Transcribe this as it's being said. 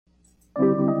Hey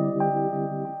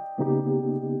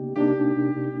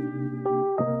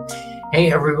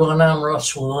everyone, I'm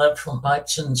Russ Willett from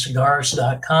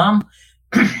PipesandCigars.com.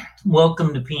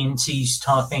 Welcome to PNC's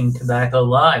Talking Tobacco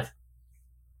Live.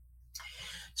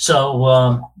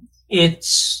 So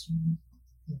it's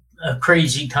a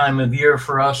crazy time of year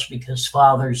for us because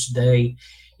Father's Day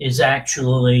is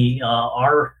actually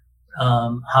our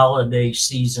holiday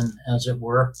season, as it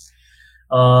were,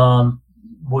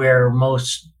 where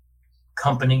most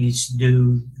companies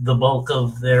do the bulk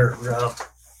of their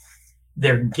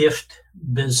gift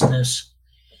business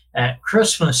at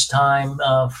Christmas time.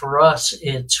 For us,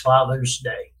 it's Father's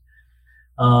Day.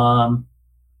 And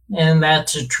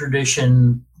that's a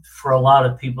tradition for a lot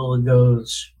of people that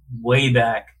goes way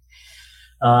back.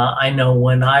 I know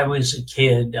when I was a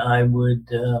kid, I would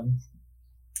go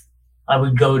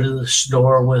to the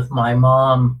store with my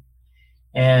mom,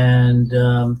 and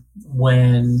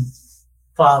when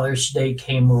Father's Day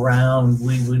came around,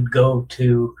 we would go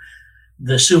to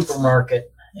the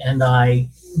supermarket, and I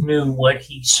knew what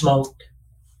he smoked,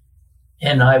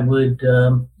 and I would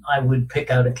pick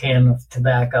out a can of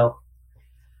tobacco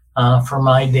for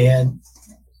my dad.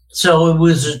 So it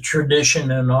was a tradition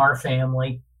in our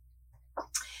family.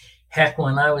 Heck,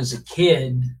 when I was a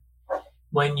kid,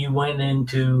 when you went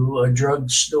into a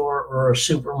drugstore or a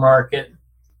supermarket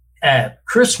at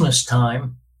Christmas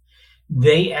time,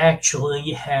 they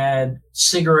actually had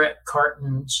cigarette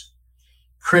cartons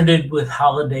printed with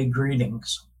holiday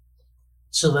greetings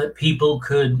so that people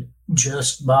could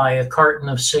just buy a carton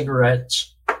of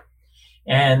cigarettes,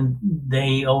 and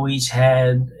they always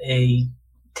had a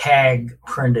tag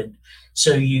printed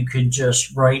so you could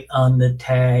just write on the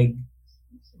tag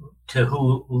to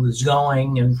who it was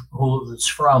going and who it was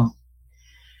from.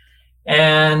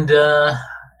 And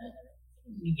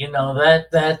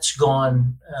that's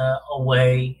gone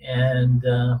away, and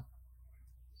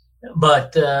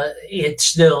but it's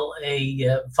still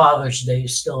Father's Day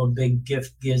is still a big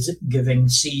gift giving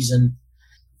season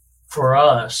for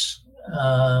us.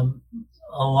 A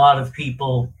lot of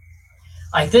people,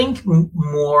 I think,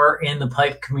 more in the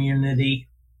pipe community.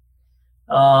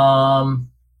 I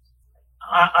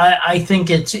think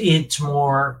it's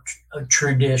more a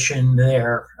tradition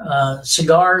there.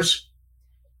 Cigars,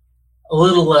 a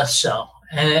little less so,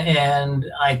 and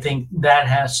I think that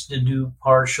has to do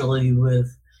partially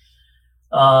with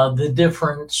the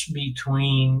difference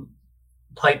between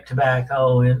pipe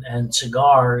tobacco and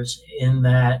cigars, in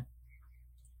that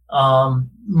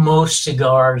most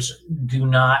cigars do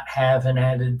not have an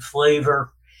added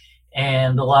flavor,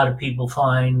 and a lot of people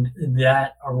find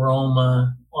that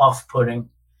aroma off-putting,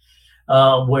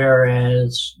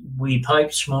 whereas we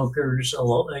pipe smokers,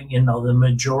 the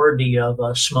majority of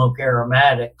us smoke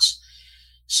aromatics.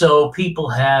 So people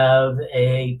have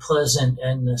a pleasant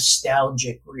and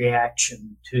nostalgic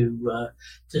reaction to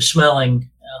smelling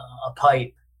a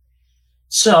pipe.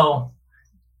 So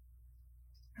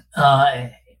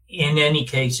in any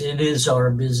case, it is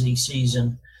our busy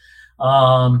season.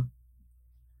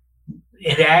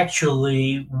 It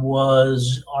actually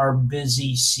was our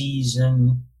busy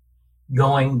season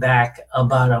going back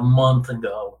about a month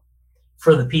ago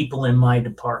for the people in my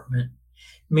department,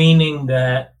 meaning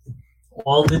that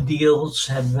all the deals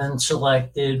have been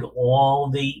selected, all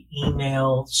the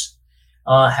emails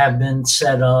have been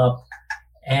set up,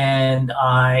 and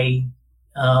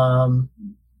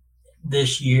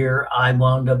this year I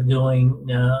wound up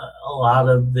doing a lot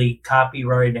of the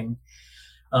copywriting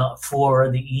for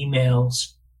the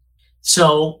emails.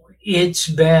 So it's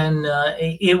been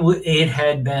it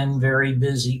had been very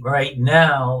busy. Right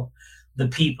now, the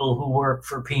people who work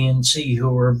for PNC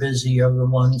who are busy are the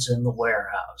ones in the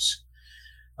warehouse.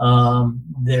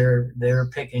 They're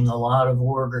picking a lot of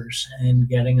orders and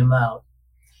getting them out,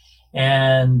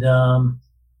 and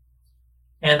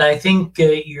I think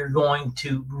you're going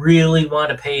to really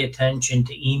want to pay attention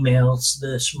to emails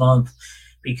this month,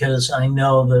 because I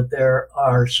know that there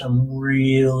are some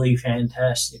really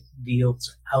fantastic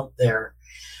deals out there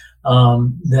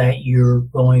that you're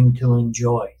going to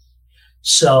enjoy.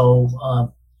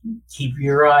 So keep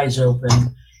your eyes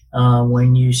open.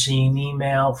 When you see an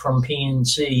email from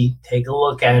PNC, take a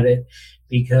look at it,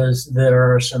 because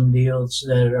there are some deals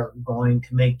that are going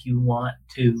to make you want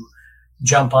to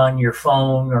jump on your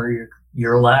phone or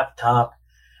your laptop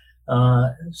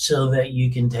so that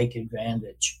you can take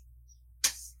advantage.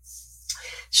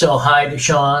 So hi to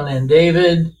Sean and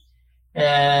David.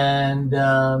 And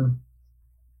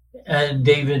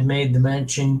David made the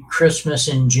mention Christmas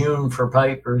in June for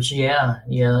pipers. Yeah,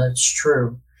 that's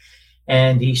true.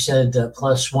 And he said,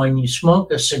 plus when you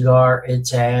smoke a cigar,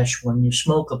 it's ash. When you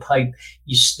smoke a pipe,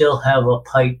 you still have a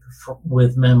pipe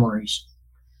with memories.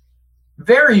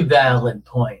 Very valid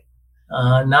point.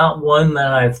 Not one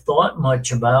that I've thought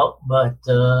much about, but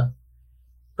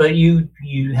you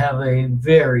have a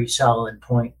very solid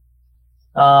point.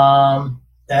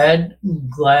 Dad,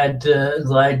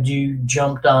 glad you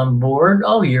jumped on board.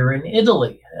 Oh, you're in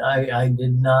Italy. I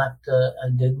did not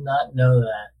know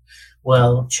that.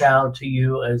 Well, ciao to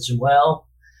you as well.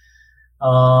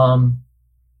 I'm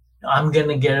going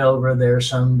to get over there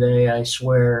someday, I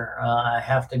swear. I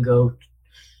have to go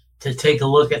to take a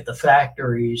look at the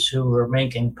factories who are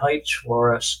making pipes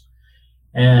for us.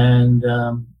 And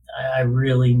I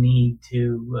really need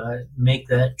to make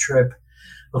that trip.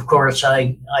 Of course,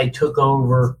 I took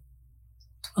over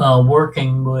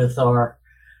working with our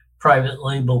private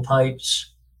label pipes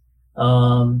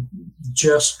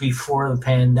just before the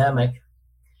pandemic.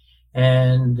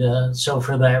 And so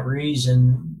for that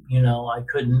reason, I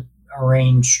couldn't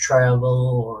arrange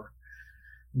travel or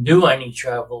do any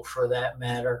travel for that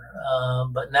matter.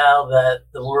 But now that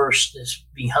the worst is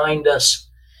behind us,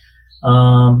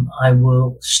 I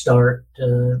will start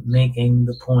making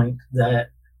the point that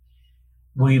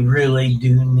we really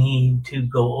do need to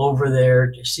go over there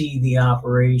to see the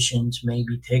operations,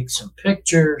 maybe take some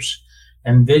pictures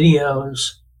and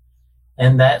videos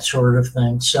and that sort of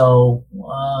thing. So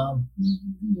we'll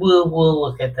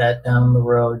look at that down the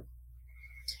road.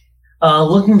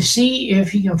 Looking to see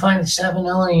if you can find a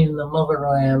Savinelli in the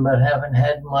motherland, but haven't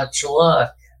had much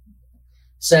luck.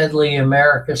 Sadly,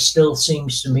 America still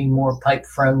seems to be more pipe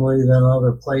friendly than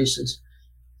other places.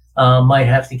 Might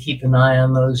have to keep an eye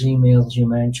on those emails you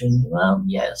mentioned. Well,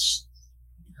 yes.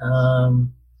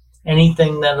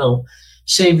 Anything that'll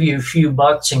save you a few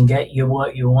bucks and get you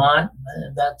what you want,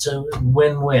 that's a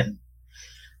win-win.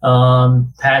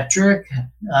 Patrick,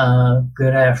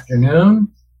 good afternoon.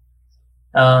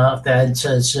 Dad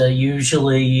says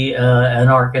usually an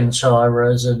Arkansas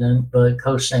resident, but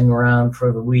coasting around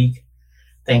for the week.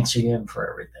 Thanks again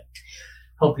for everything.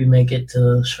 Hope you make it to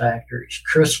those factories.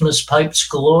 Christmas pipes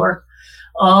galore.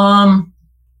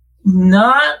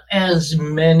 Not as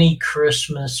many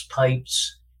Christmas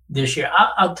pipes this year.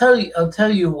 I'll tell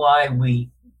you why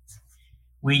we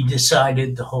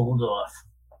decided to hold off.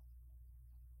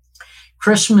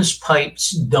 Christmas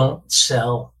pipes don't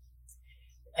sell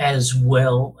as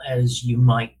well as you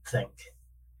might think.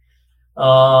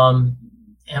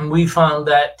 And we found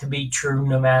that to be true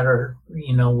no matter,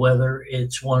 whether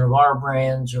it's one of our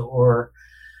brands or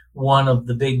one of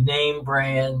the big name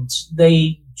brands.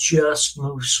 They just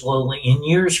move slowly. In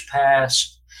years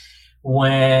past,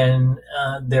 when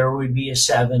there would be a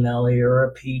Savinelli or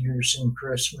a Peterson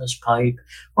Christmas pipe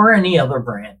or any other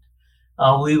brand,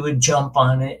 we would jump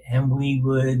on it and we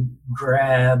would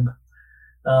grab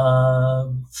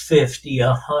 50,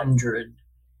 100.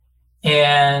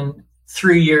 And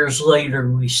 3 years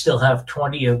later, we still have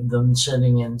 20 of them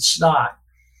sitting in stock.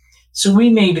 So we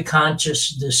made a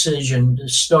conscious decision to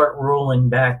start rolling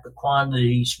back the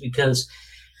quantities because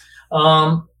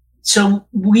so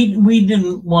we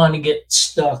didn't want to get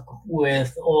stuck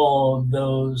with all of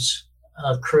those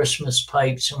Christmas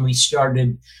pipes, and we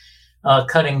started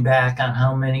cutting back on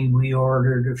how many we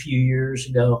ordered a few years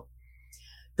ago.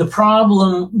 The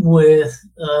problem with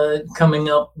coming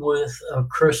up with a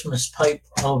Christmas pipe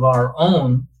of our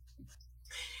own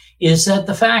is that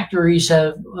the factories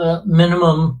have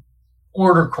minimum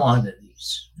order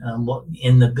quantities.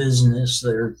 In the business,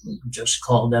 they're just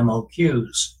called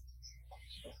MOQs.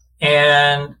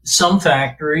 And some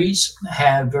factories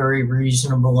have very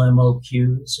reasonable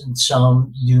MOQs and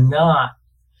some do not.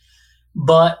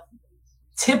 But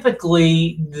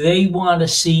typically, they want to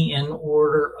see an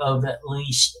order of at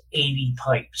least 80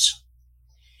 pipes.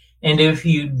 And if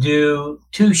you do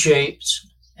 2 shapes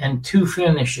and 2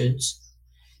 finishes,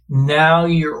 now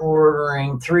you're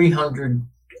ordering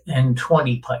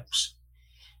 320 pipes.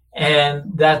 And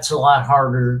that's a lot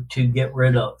harder to get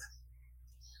rid of.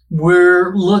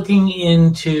 We're looking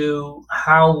into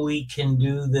how we can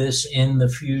do this in the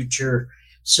future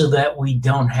so that we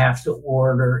don't have to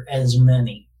order as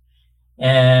many.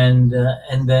 And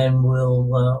then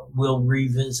we'll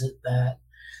revisit that.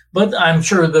 But I'm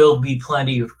sure there'll be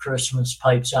plenty of Christmas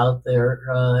pipes out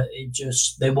there.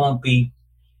 They won't be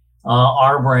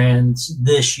our brands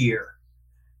this year.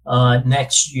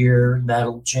 Next year,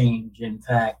 that'll change. In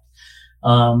fact,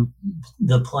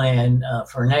 the plan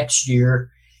for next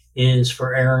year is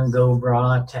for Erin Go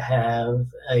Bragh to have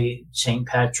a St.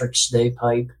 Patrick's Day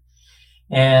pipe.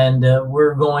 And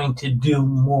we're going to do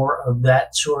more of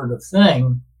that sort of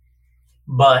thing.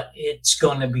 but it's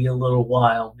going to be a little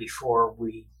while before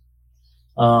we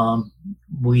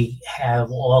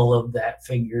have all of that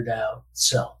figured out.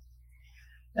 So,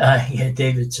 yeah,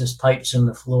 David says pipes in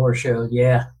the floor showed.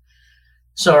 Yeah,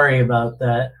 sorry about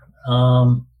that.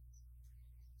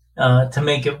 To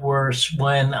make it worse,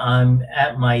 when I'm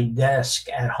at my desk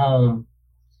at home,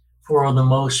 for the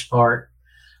most part,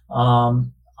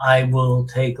 I will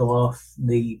take off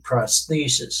the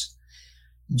prosthesis,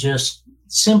 just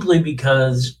simply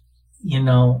because,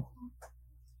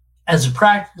 as a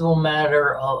practical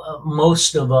matter,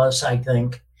 most of us, I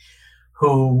think,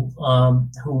 who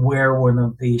wear one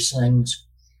of these things,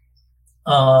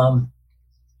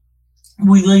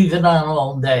 we leave it on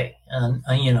all day. And,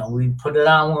 we put it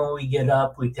on when we get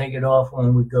up, we take it off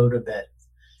when we go to bed.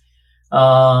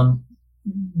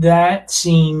 That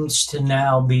seems to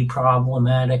now be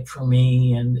problematic for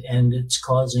me, and it's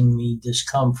causing me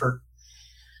discomfort,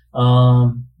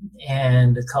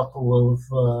 and a couple of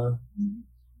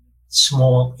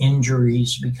small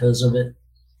injuries because of it.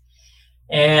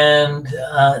 And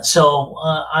so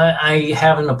I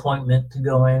have an appointment to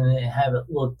go in and have it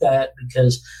looked at,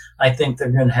 because I think they're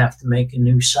going to have to make a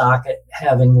new socket,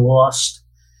 having lost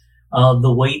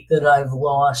the weight that I've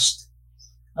lost.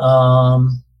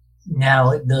 Now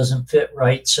it doesn't fit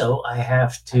right, so I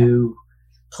have to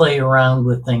play around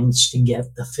with things to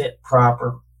get the fit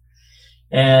proper.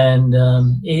 And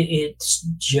it's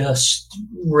just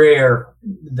rare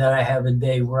that I have a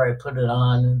day where I put it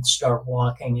on and start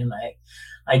walking and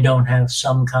I don't have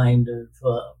some kind of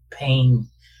pain.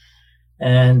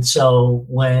 And so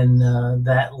when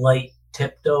that light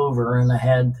tipped over and I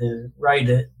had to write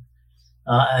it,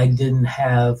 I didn't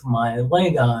have my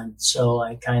leg on, so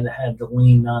I kind of had to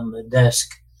lean on the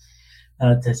desk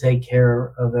to take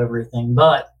care of everything.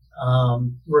 But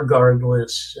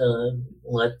regardless,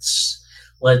 let's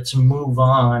move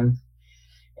on.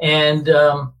 And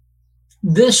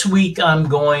this week I'm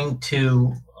going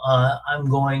to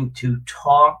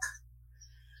talk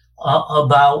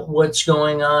about what's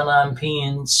going on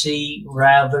PNC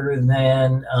rather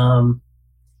than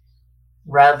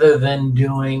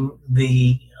doing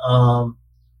the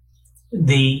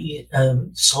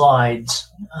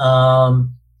slides.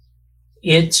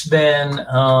 It's been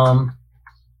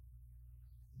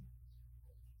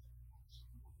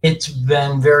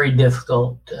very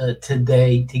difficult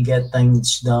today to get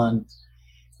things done,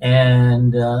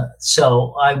 and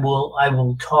so I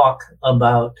will talk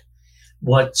about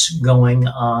what's going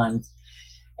on.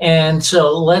 And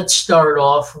so let's start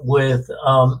off with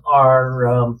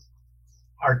our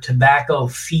tobacco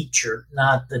feature,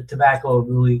 not the tobacco of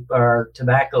the week, but our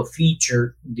tobacco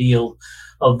feature deal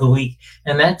of the week,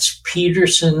 and that's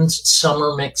Peterson's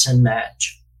Summer Mix and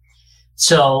Match.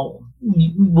 So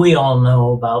we all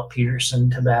know about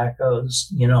Peterson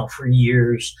tobaccos, for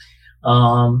years.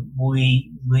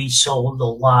 We sold a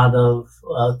lot of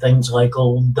things like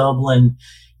Old Dublin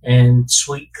and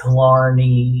Sweet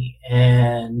Killarney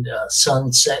and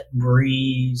Sunset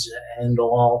Breeze and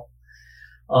all.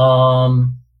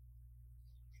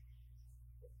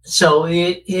 So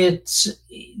it's,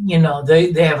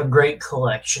 they have a great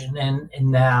collection, and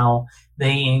now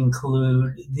they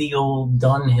include the old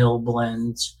Dunhill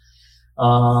blends,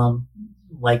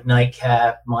 like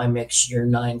Nightcap, My Mixture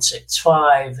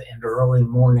 965, and Early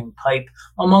Morning Pipe,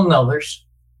 among others.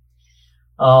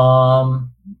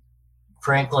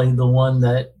 Frankly, the one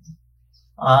that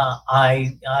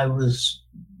I was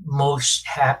most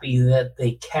happy that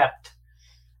they kept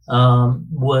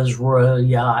was Royal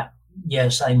Yacht.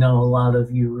 Yes, I know a lot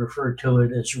of you refer to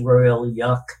it as Royal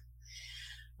Yuck,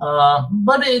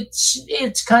 but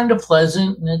it's kind of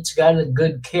pleasant and it's got a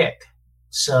good kick.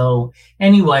 So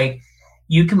anyway,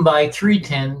 you can buy 3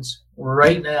 tins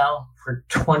right now for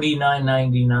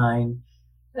 $29.99.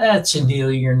 That's a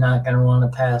deal you're not going to want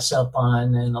to pass up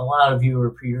on, and a lot of you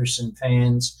are Peterson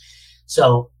fans.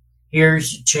 So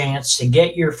here's a chance to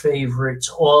get your favorites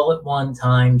all at one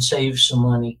time, save some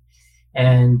money,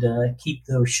 and keep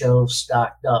those shelves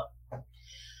stocked up.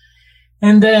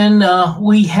 And then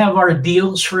we have our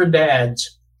deals for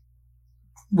dads.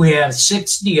 We have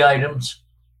 60 items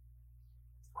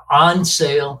on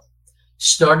sale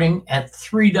starting at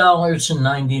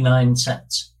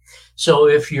 $3.99. So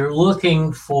if you're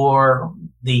looking for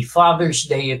the Father's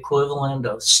Day equivalent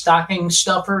of stocking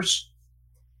stuffers,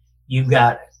 you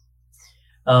got it.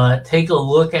 Take a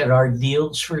look at our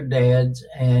deals for dads,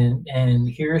 and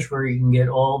here's where you can get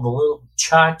all the little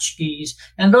tchotchkes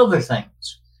and other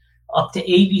things, up to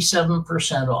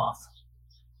 87% off,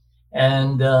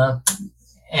 and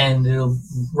it'll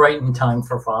right in time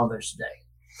for Father's Day.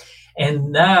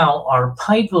 And now our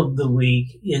pipe of the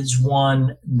week is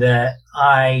one that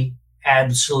I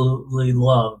absolutely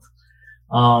love.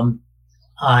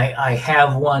 I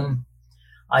have one.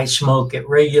 I smoke it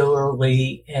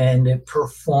regularly, and it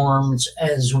performs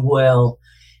as well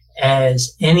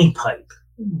as any pipe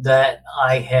that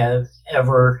I have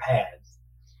ever had.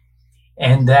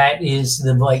 And that is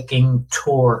the Viking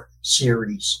Tor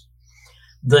series.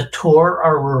 The Tor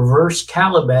are reverse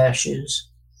calabashes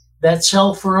that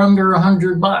sell for under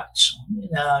 $100.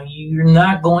 Now, you're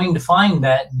not going to find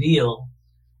that deal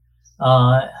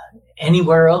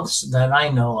anywhere else that I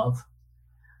know of.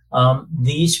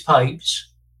 These pipes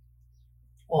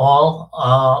all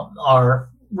are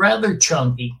rather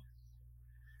chunky,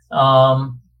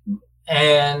 and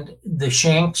the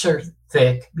shanks are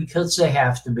thick because they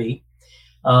have to be.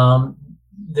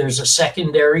 There's a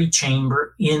secondary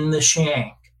chamber in the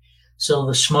shank, so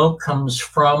the smoke comes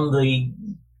from the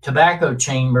tobacco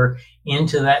chamber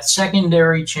into that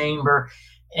secondary chamber,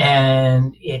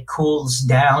 and it cools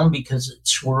down because it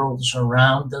swirls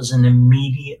around, doesn't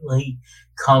immediately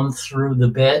come through the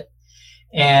bit.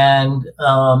 And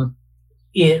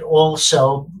it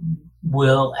also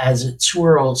will, as it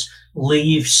swirls,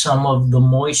 leave some of the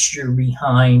moisture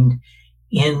behind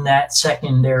in that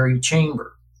secondary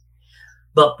chamber.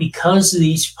 But because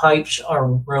these pipes are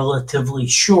relatively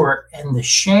short and the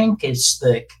shank is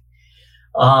thick,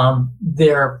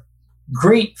 they're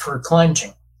great for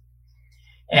clenching.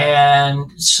 And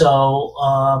so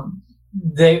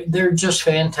they're just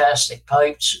fantastic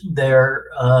pipes. They're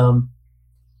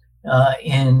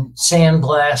in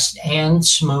sandblast and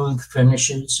smooth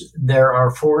finishes. There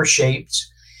are 4 shapes,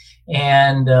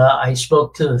 and I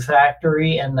spoke to the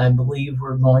factory, and I believe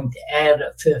we're going to add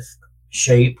a 5th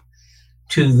shape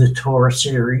to the Tor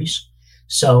series.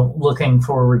 So looking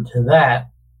forward to that.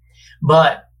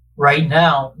 But right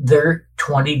now they're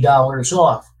 $20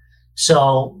 off.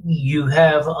 So you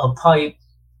have a pipe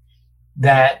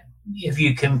that, if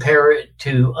you compare it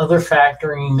to other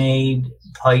factory made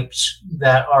pipes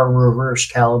that are reverse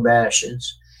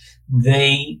calabashes,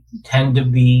 they tend to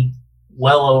be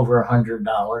well over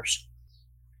 $100.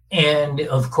 And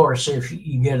of course, if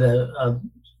you get a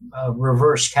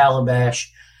reverse calabash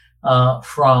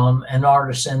from an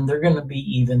artisan, they're going to be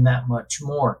even that much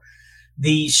more.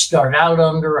 These start out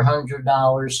under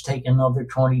 $100, take another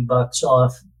 $20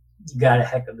 off. You got a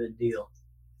heck of a deal.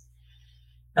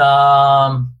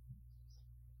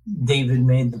 David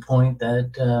made the point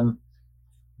that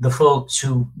the folks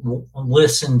who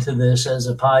listen to this as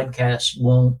a podcast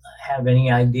won't have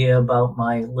any idea about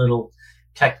my little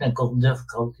technical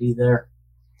difficulty there.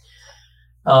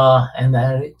 And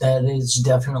that is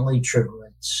definitely true.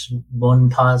 It's one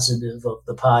positive of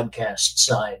the podcast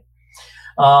side.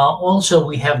 Also,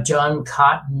 we have John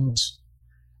Cotton's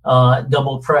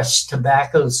double pressed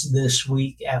tobaccos this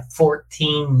week at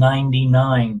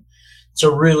 $14.99. It's a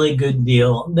really good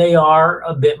deal. They are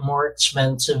a bit more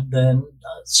expensive than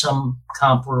some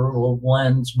comparable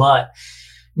blends, but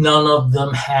none of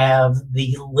them have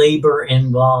the labor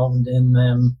involved in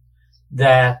them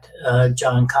that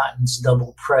John Cotton's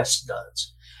double pressed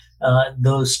does.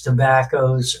 Those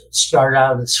tobaccos start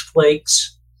out as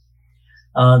flakes.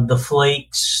 The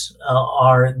flakes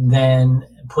are then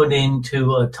put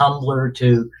into a tumbler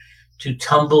to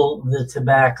tumble the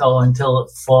tobacco until it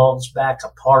falls back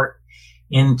apart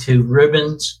into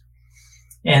ribbons.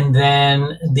 And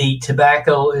then the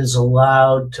tobacco is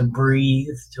allowed to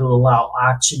breathe, to allow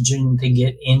oxygen to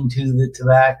get into the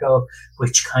tobacco,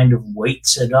 which kind of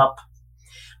wakes it up,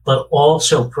 but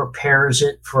also prepares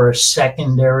it for a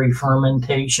secondary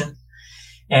fermentation.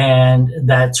 And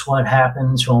that's what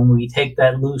happens when we take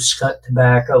that loose cut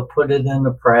tobacco, put it in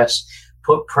a press,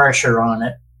 put pressure on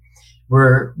it.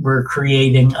 We're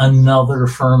creating another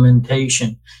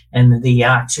fermentation, and the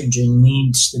oxygen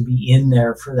needs to be in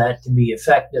there for that to be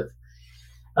effective.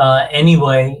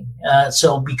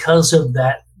 So because of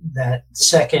that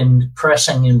second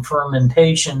pressing and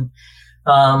fermentation,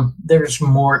 there's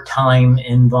more time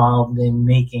involved in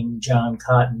making John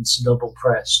Cotton's double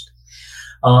pressed.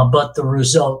 But the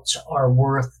results are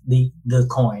worth the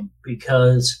coin,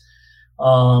 because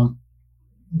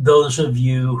those of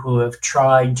you who have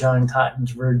tried John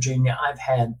Cotton's Virginia, I've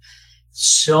had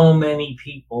so many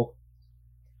people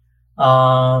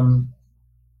talk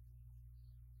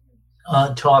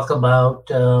about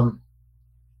the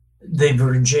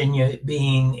Virginia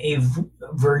being a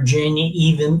Virginia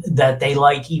even that they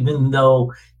like, even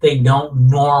though they don't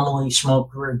normally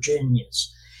smoke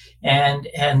Virginias. And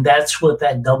that's what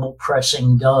that double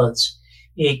pressing does.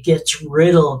 It gets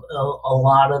rid of a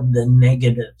lot of the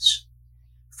negatives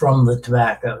from the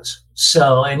tobaccos.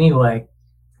 So anyway,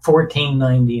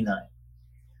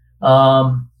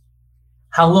 $14.99.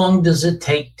 How long does it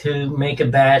take to make a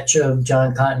batch of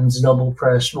John Cotton's double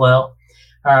pressed? Well,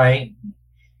 all right.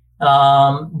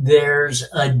 There's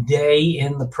a day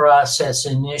in the process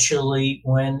initially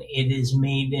when it is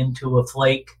made into a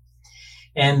flake.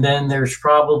 And then there's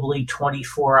probably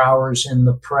 24 hours in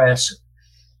the press.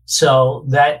 So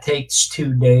that takes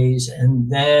 2 days. And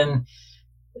then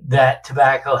that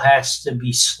tobacco has to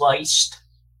be sliced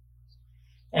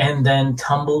and then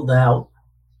tumbled out.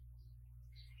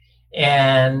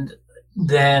 And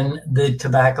then the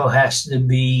tobacco has to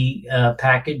be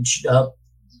packaged up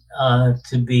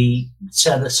to be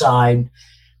set aside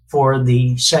for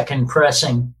the second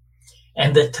pressing.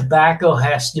 And the tobacco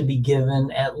has to be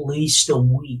given at least a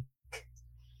week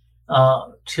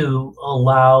to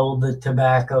allow the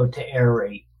tobacco to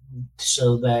aerate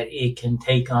so that it can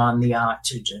take on the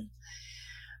oxygen.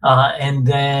 And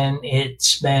then it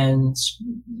spends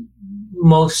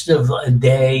most of a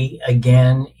day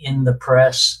again in the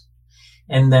press.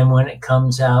 And then when it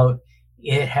comes out,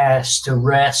 it has to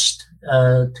rest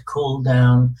to cool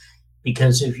down,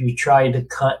 because if you try to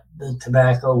cut the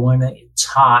tobacco when it's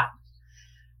hot,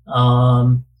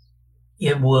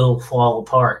 it will fall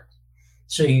apart.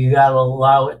 So you got to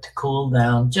allow it to cool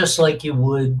down, just like you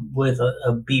would with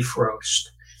a beef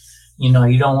roast. You know,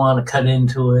 you don't want to cut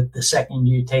into it. The second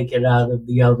you take it out of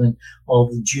the oven, all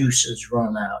the juices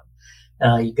run out.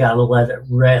 You got to let it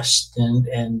rest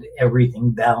and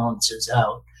everything balances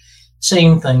out.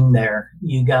 Same thing there.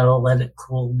 You got to let it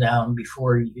cool down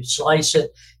before you slice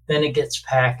it. Then it gets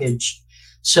packaged.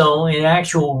 So in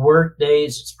actual work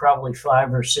days, it's probably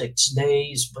 5 or 6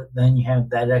 days, but then you have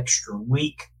that extra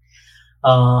week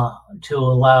to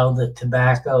allow the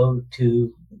tobacco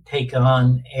to take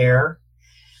on air.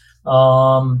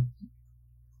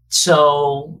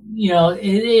 So, you know,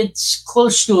 it's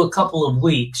close to a couple of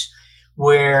weeks,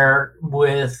 where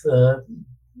with a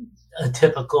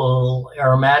typical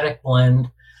aromatic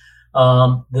blend,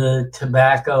 the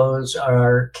tobaccos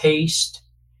are cased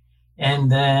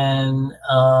and then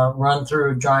run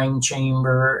through a drying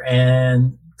chamber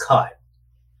and cut.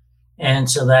 And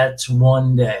so that's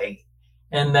 1 day.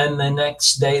 And then the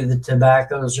next day, the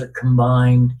tobaccos are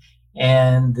combined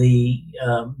and the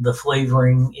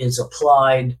flavoring is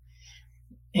applied.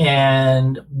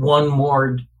 And 1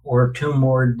 more or 2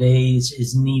 more days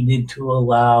is needed to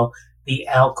allow the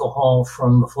alcohol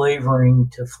from the flavoring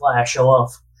to flash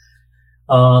off.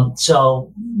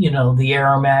 So, you know, the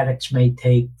aromatics may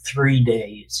take 3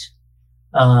 days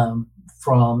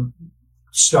from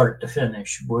start to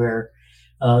finish, where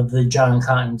the John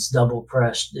Cotton's double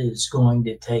pressed is going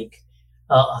to take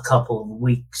a couple of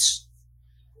weeks.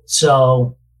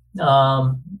 So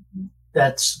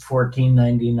that's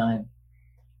 $14.99.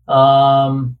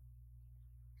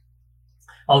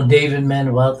 Oh, David meant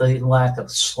about the lack of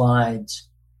slides.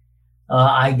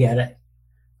 I get it.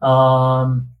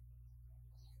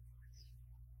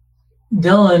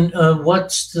 Dylan,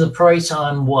 what's the price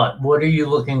on what? What are you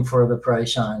looking for the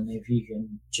price on? If you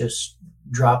can just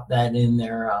drop that in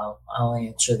there, I'll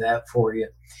answer that for you.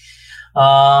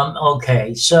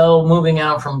 Okay, so moving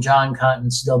out from John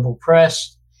Cotton's double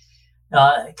pressed,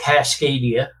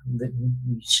 Cascadia.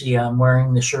 You see, I'm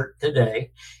wearing the shirt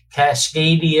today.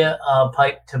 Cascadia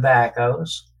pipe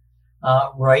tobaccos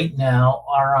right now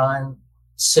are on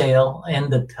sale, and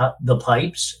the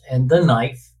pipes and the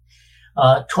knife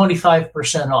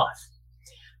 25% off.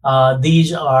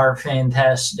 These are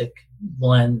fantastic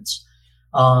blends.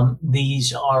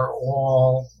 These are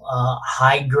all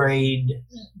high grade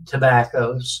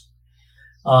tobaccos,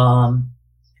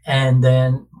 and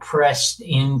then pressed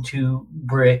into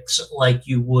bricks like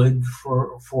you would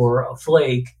for a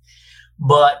flake.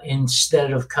 But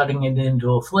instead of cutting it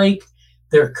into a flake,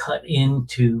 they're cut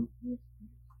into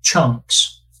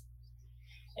chunks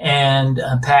and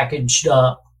packaged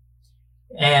up.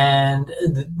 And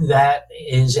that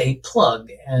is a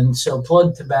plug. And so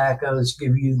plug tobaccos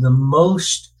give you the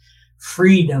most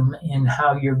freedom in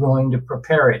how you're going to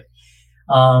prepare it.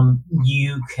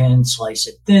 You can slice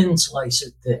it thin, slice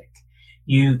it thick.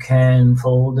 You can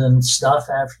fold and stuff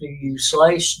after you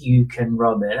slice. You can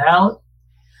rub it out.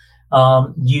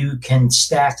 You can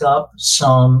stack up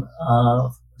some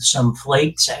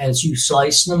flakes as you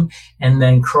slice them, and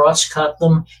then cross-cut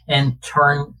them and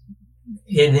turn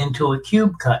it into a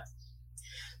cube cut.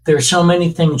 There's so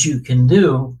many things you can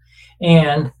do,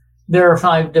 and there are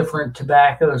 5 different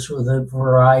tobaccos with a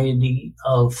variety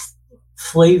of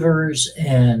flavors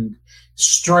and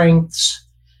strengths.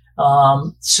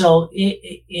 So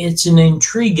it's an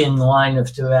intriguing line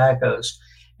of tobaccos.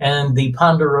 And the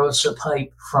Ponderosa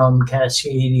pipe from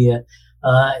Cascadia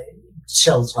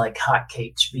sells like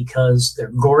hotcakes because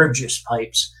they're gorgeous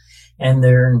pipes and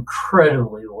they're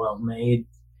incredibly well made.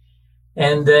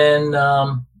 And then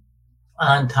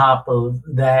on top of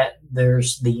that,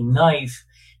 there's the knife,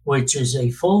 which is a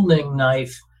folding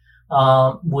knife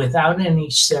without any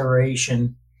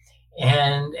serration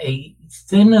and a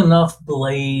thin enough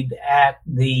blade at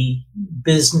the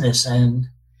business end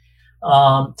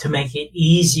to make it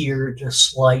easier to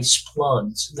slice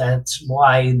plugs. That's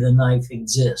why the knife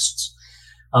exists.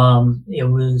 It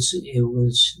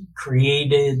was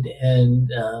created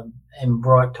and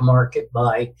brought to market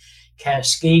by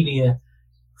Cascadia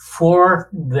for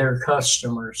their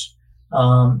customers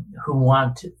who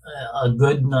want a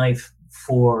good knife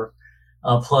for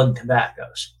plug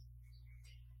tobaccos.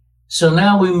 So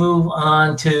now we move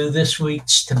on to this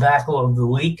week's tobacco of the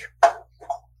week,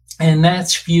 and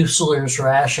that's Fusiliers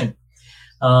Ration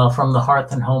from the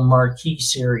Hearth and Home Marquee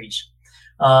series.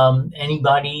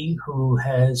 Anybody who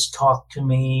has talked to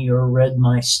me or read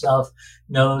my stuff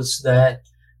knows that,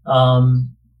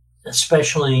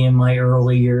 especially in my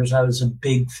early years, I was a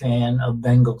big fan of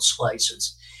Bengal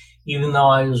slices. Even though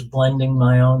I was blending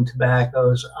my own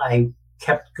tobaccos, I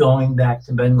kept going back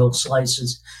to Bengal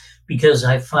slices because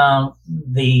I found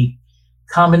the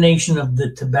combination of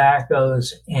the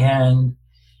tobaccos and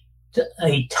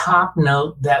a top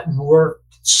note that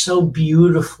worked so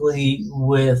beautifully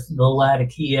with the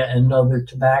Latakia and other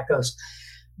tobaccos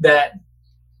that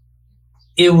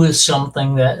it was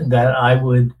something that I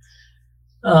would,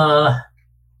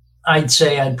 I'd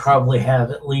say I'd probably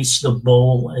have at least a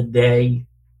bowl a day,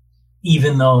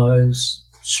 even though I was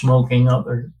smoking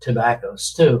other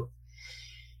tobaccos too.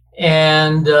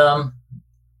 And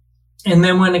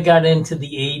then when it got into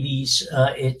the 80s,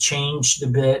 it changed a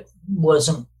bit.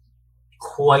 Wasn't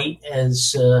quite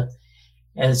as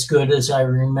good as I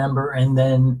remember. And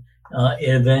then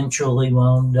it eventually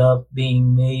wound up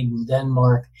being made in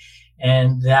Denmark.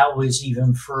 And that was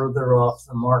even further off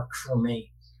the mark for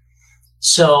me.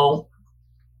 So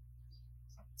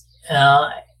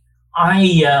I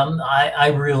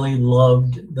really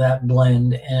loved that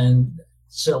blend. And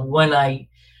so when I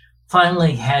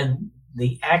finally had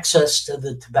the access to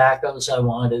the tobaccos I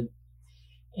wanted,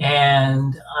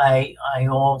 and I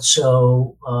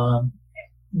also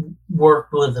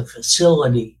worked with a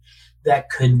facility that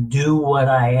could do what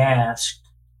I asked,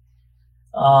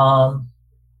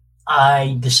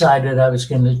 I decided I was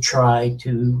going to try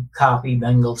to copy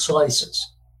Bengal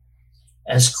slices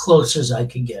as close as I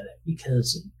could get it,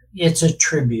 because it's a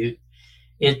tribute.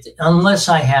 Unless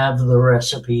I have the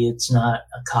recipe, it's not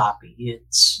a copy.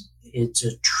 It's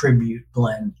a tribute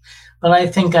blend. But I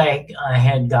think I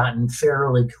had gotten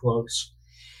fairly close.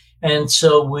 And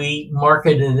so we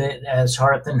marketed it as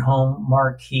Hearth and Home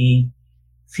Marquee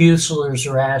Fusiliers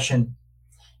Ration.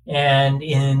 And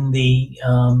in the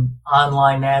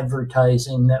online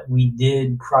advertising that we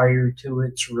did prior to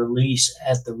its release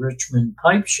at the Richmond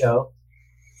Pipe Show,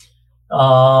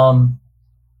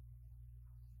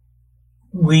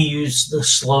 we used the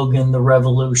slogan, "The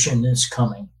revolution is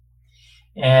coming."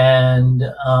 And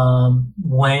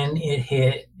when it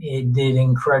hit, it did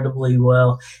incredibly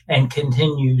well and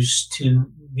continues to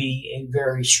be a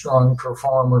very strong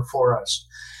performer for us.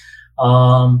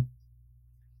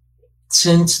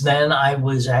 Since then, I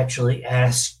was actually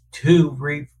asked to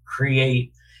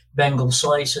recreate Bengal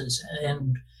slices.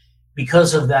 And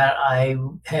because of that, I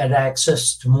had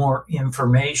access to more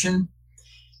information.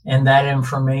 And that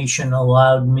information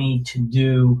allowed me to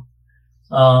do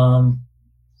an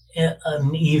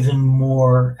even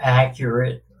more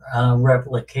accurate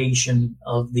replication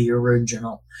of the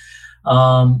original.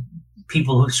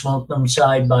 People who smoke them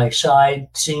side by side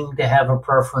seem to have a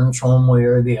preference one way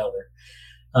or the other.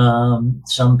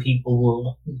 Some people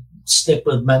will stick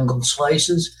with Bengal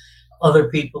slices. Other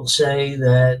people say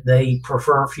that they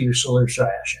prefer Fusiliers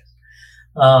Ration.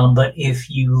 But if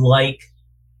you like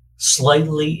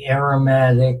slightly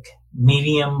aromatic,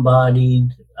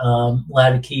 medium-bodied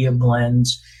Latakia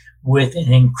blends with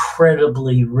an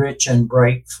incredibly rich and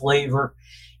bright flavor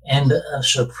and a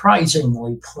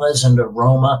surprisingly pleasant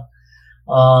aroma,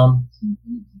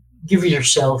 give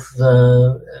yourself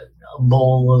a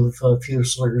bowl of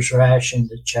Fusiliers Ration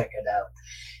to check it out.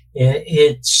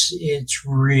 It's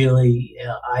really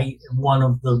one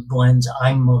of the blends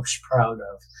I'm most proud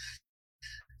of.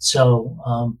 So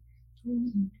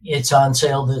it's on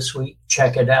sale this week.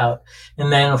 Check it out.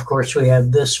 And then, of course, we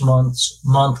have this month's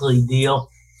monthly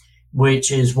deal,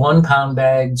 which is 1 pound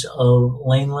bags of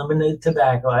Lane Limited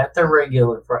tobacco at the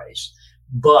regular price.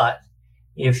 But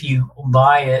if you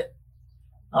buy it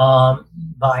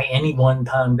Buy any 1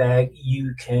 pound bag.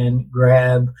 You can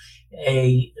grab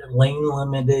a Lane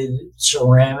Limited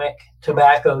ceramic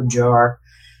tobacco jar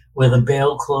with a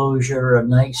bail closure, a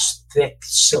nice thick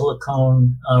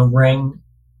silicone ring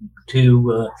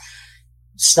to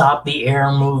stop the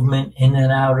air movement in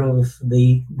and out of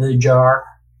the jar.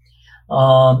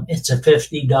 It's a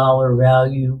 $50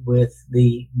 value with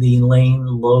the Lane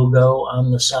logo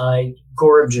on the side.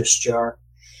 Gorgeous jar.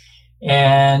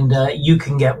 And you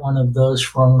can get one of those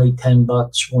for only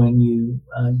 $10 when you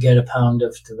get a pound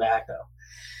of tobacco.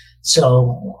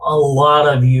 So a lot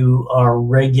of you are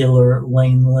regular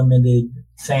Lane Limited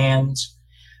fans.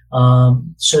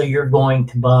 So you're going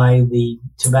to buy the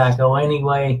tobacco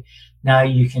anyway. Now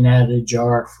you can add a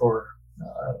jar for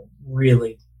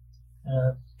really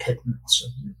pittance,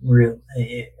 really,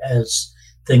 as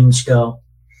things go.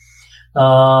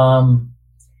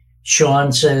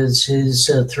 Sean says his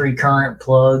 3 current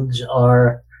plugs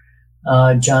are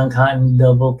John Cotton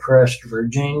Double Pressed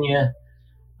Virginia,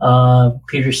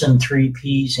 Peterson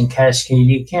 3Ps, and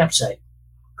Cascadia Campsite.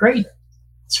 Great.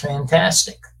 It's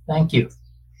fantastic. Thank you.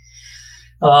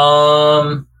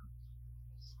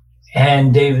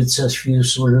 And David says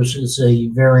Fuselers is a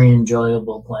very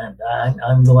enjoyable blend.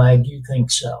 I'm glad you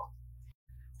think so.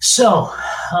 So,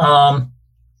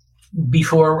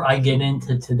 before I get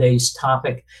into today's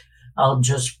topic, I'll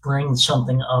just bring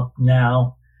something up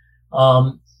now.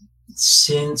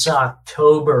 Since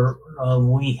October,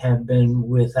 we have been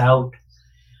without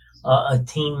a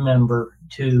team member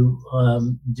to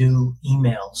do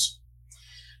emails.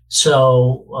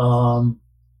 So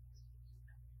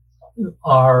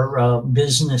our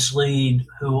business lead,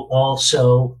 who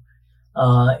also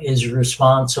is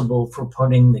responsible for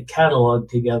putting the catalog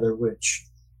together, which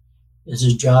is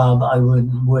a job I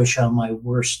wouldn't wish on my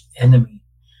worst enemy,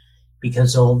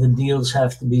 because all the deals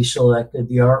have to be selected,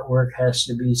 the artwork has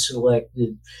to be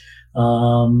selected,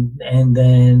 and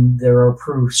then there are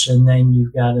proofs, and then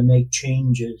you've got to make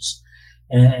changes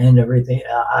and everything.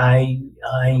 I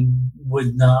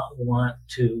would not want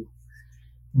to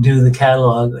do the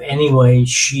catalog. Anyway,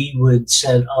 she would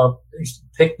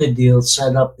pick the deal,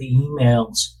 set up the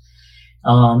emails,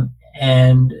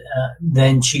 and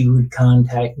then she would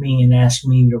contact me and ask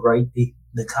me to write the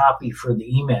copy for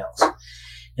the emails.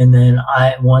 And then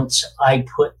once I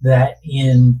put that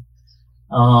in,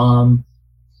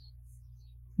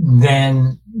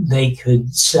 then they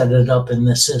could set it up in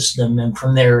the system, and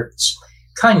from there it's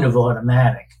kind of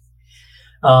automatic.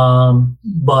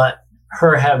 But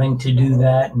her having to do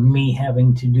that and me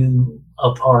having to do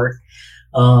a part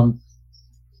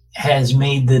has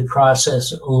made the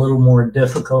process a little more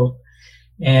difficult.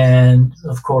 And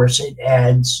of course, it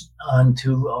adds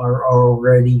onto our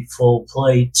already full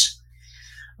plates.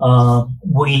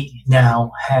 We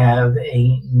now have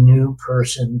a new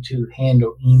person to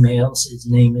handle emails. His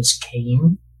name is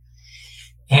Kane.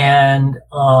 And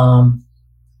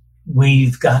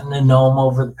we've gotten to know him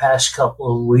over the past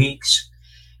couple of weeks.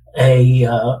 A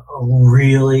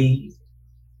really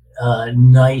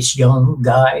nice young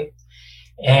guy.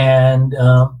 And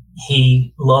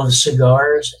he loves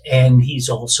cigars, and he's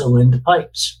also into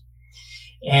pipes.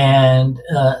 And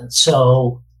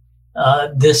so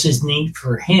this is neat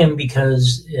for him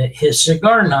because his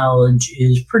cigar knowledge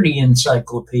is pretty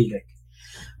encyclopedic.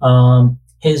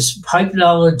 His pipe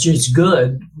knowledge is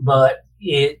good, but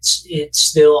it's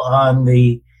still on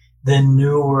the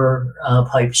newer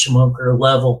pipe smoker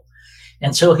level.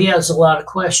 And so he has a lot of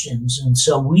questions. And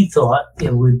so we thought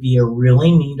it would be a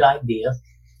really neat idea,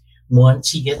 once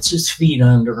he gets his feet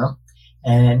under him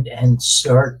and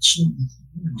starts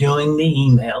doing the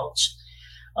emails,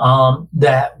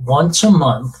 that once a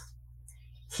month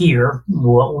here,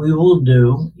 what we will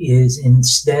do is,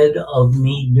 instead of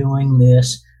me doing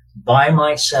this by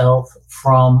myself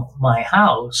from my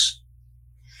house,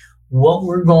 what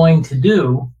we're going to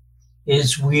do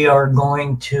is we are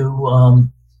going to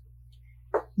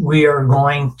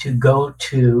go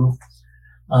to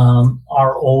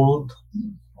our old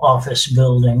office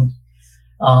building,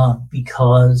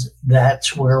 because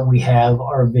that's where we have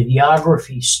our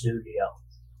videography studio.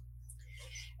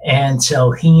 And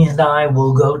so he and I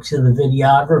will go to the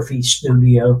videography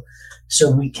studio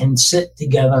so we can sit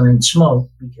together and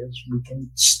smoke, because we can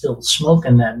still smoke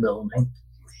in that building,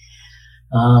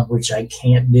 which I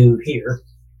can't do here.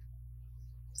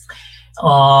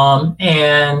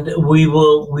 And we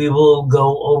will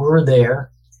go over there.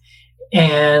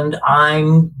 And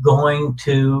I'm going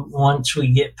to, once we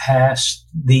get past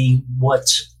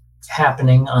what's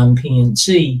happening on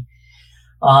PNC,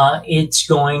 it's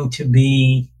going to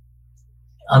be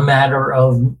a matter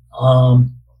of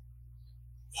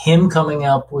him coming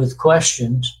up with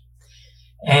questions,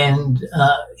 and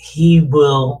he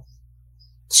will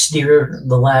steer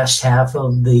the last half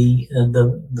of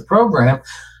the program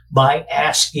by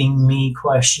asking me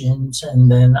questions,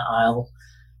 and then I'll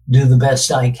do the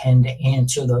best I can to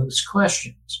answer those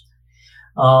questions.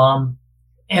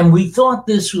 And we thought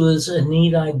this was a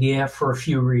neat idea for a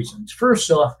few reasons. First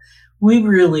off, we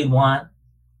really want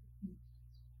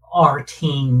our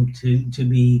team to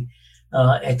be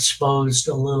exposed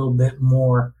a little bit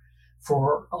more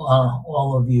for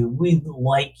all of you. We'd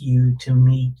like you to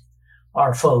meet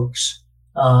our folks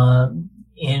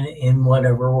in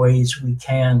whatever ways we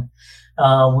can.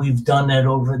 We've done it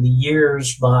over the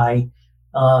years by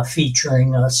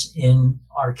featuring us in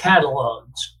our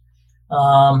catalogs.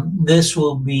 This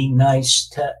will be nice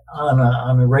to,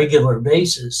 on a regular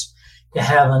basis, to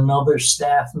have another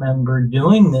staff member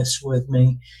doing this with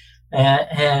me.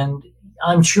 And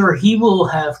I'm sure he will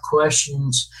have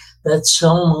questions that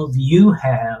some of you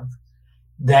have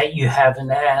that you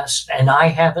haven't asked and I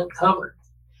haven't covered.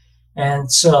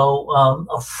 And so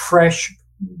a fresh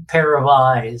pair of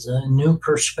eyes, a new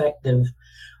perspective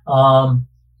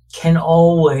can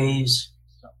always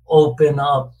open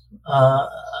up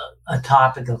a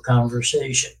topic of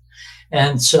conversation.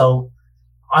 And so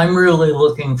I'm really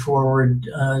looking forward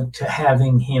to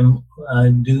having him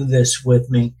do this with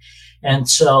me. And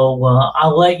so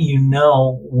I'll let you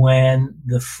know when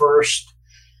the first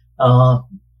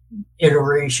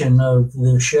iteration of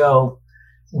the show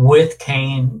with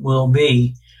Kane will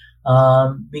be,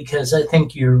 because I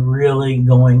think you're really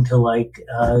going to like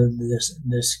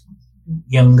this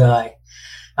young guy.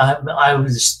 I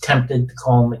was tempted to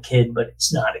call him a kid, but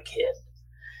it's not a kid.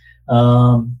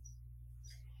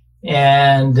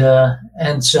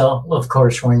 And so, of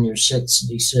course, when you're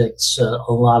 66,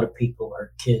 a lot of people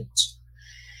are kids.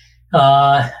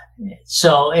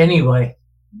 So anyway,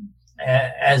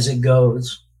 as it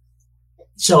goes,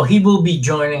 so he will be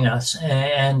joining us,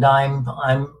 and I'm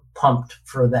pumped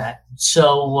for that.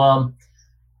 So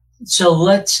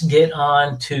let's get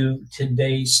on to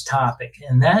today's topic,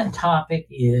 and that topic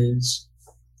is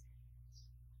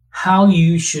how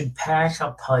you should pack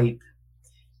a pipe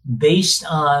based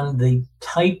on the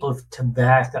type of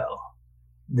tobacco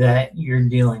that you're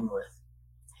dealing with.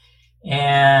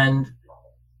 And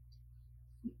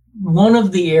one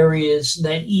of the areas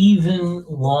that even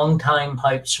longtime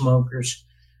pipe smokers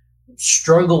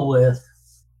struggle with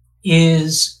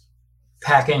is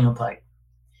packing a pipe.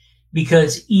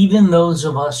 Because even those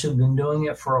of us who've been doing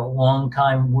it for a long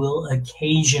time will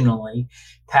occasionally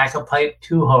pack a pipe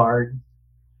too hard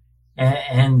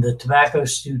and the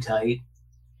tobacco's too tight,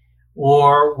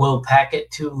 or will pack it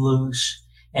too loose,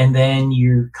 and then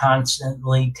you're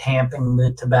constantly tamping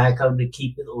the tobacco to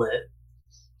keep it lit.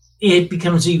 It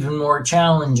becomes even more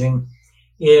challenging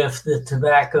if the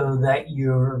tobacco that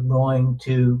you're going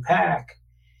to pack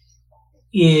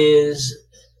is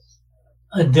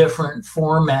a different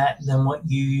format than what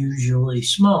you usually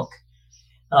smoke.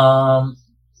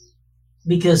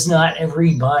 Because not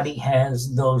everybody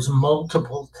has those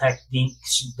multiple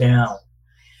techniques down.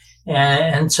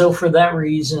 And so for that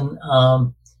reason,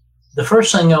 the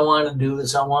first thing I want to do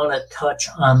is I want to touch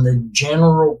on the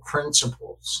general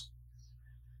principles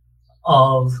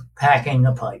of packing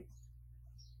a pipe.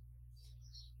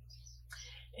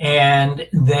 And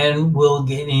then we'll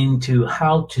get into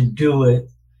how to do it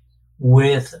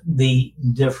with the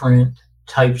different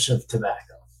types of tobacco.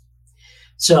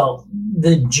 So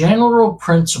the general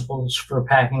principles for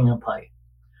packing a pipe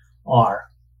are,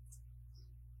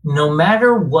 no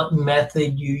matter what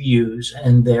method you use,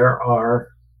 and there are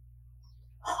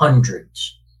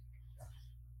hundreds,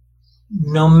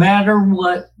 no matter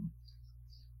what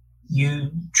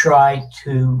you try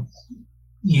to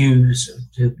use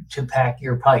to pack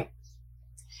your pipe,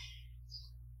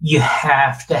 you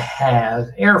have to have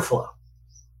airflow.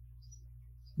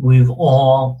 We've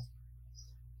all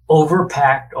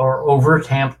overpacked or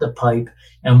overtamped the pipe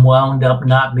and wound up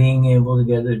not being able to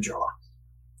get a draw.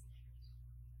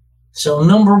 So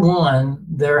number one,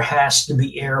 there has to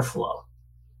be airflow.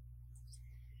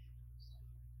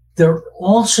 There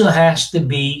also has to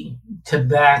be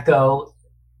tobacco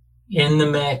in the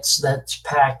mix that's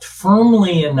packed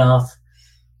firmly enough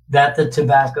that the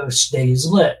tobacco stays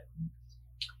lit.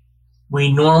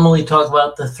 We normally talk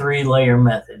about the 3-layer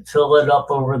method. Fill it up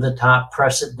over the top,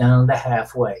 press it down to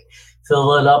halfway.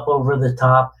 Fill it up over the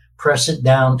top, press it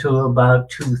down to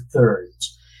about 2/3.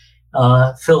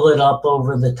 Fill it up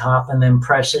over the top and then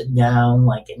press it down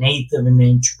like 1/8 of an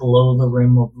inch below the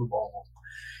rim of the bowl.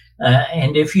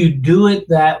 And if you do it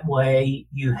that way,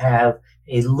 you have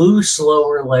a loose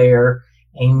lower layer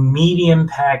a medium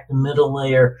packed middle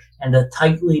layer, and a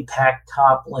tightly packed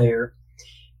top layer,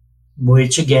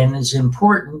 which again is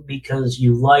important because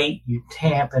you light, you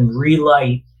tamp, and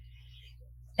relight.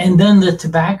 And then the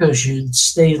tobacco should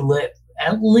stay lit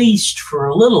at least for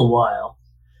a little while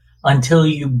until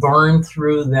you burn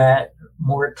through that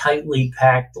more tightly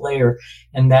packed layer.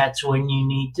 And that's when you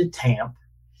need to tamp,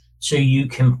 so you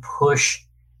can push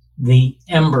the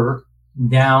ember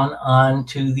down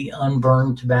onto the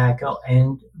unburned tobacco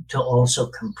and to also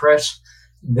compress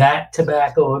that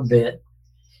tobacco a bit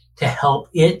to help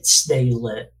it stay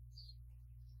lit.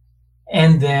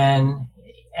 And then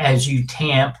as you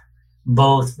tamp,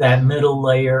 both that middle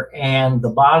layer and the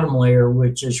bottom layer,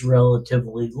 which is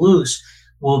relatively loose,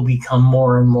 will become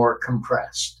more and more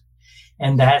compressed.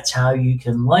 And that's how you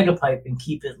can light a pipe and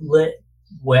keep it lit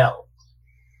well.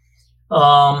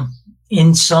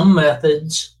 In some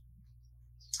methods,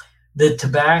 the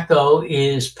tobacco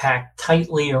is packed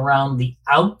tightly around the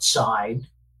outside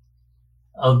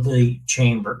of the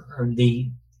chamber, or the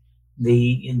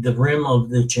rim of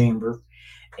the chamber,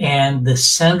 and the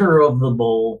center of the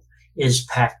bowl is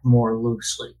packed more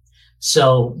loosely.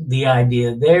 So the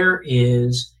idea there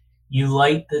is you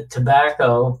light the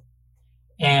tobacco,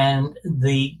 and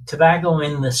the tobacco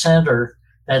in the center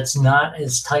that's not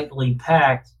as tightly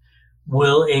packed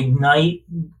will ignite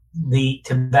the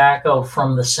tobacco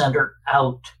from the center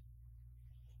out.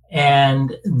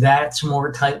 And that's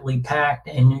more tightly packed,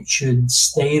 and it should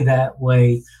stay that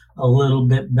way a little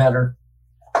bit better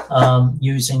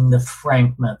using the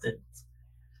Frank method.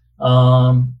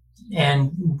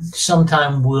 And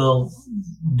sometime we'll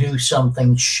do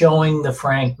something showing the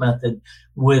Frank method,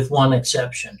 with one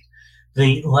exception.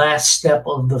 The last step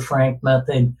of the Frank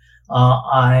method,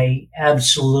 I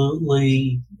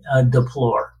absolutely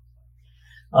deplore.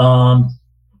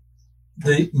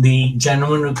 The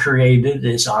gentleman who created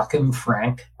it is Achim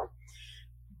Frank,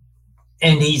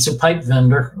 and he's a pipe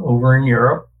vendor over in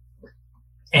Europe,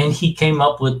 and he came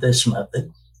up with this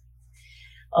method.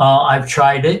 I've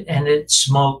tried it, and it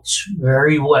smokes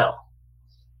very well.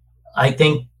 I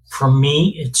think for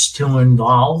me, it's too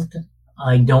involved.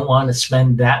 I don't want to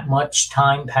spend that much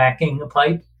time packing a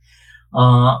pipe.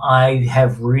 I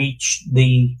have reached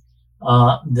the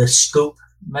scoop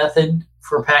method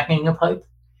for packing a pipe,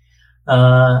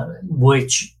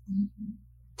 which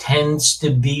tends to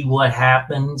be what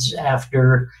happens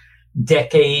after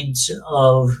decades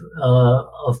of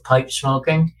pipe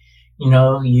smoking. You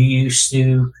know, you used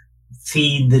to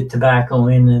feed the tobacco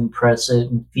in and press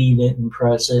it, and feed it and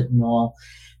press it and all.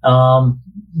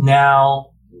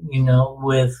 Now, you know,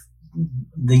 with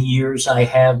the years I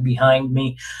have behind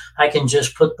me, I can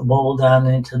just put the bowl down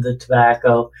into the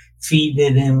tobacco, feed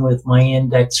it in with my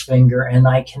index finger, and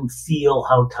I can feel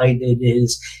how tight it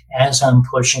is as I'm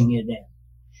pushing it in.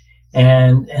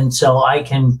 And so I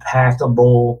can pack a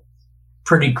bowl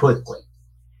pretty quickly.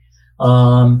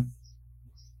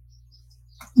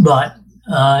 But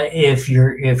if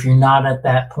you're not at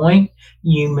that point,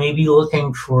 you may be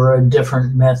looking for a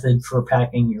different method for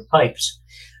packing your pipes.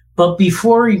 But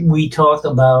before we talk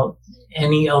about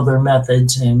any other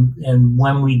methods, and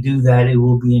when we do that, it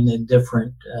will be in a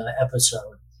different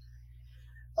episode.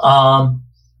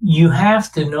 You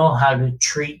have to know how to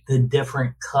treat the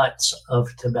different cuts of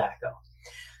tobacco.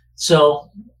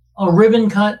 So a ribbon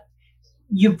cut,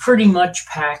 you pretty much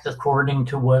pack according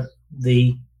to what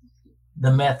the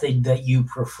method that you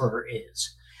prefer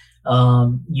is.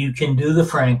 You can do the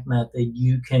Frank method.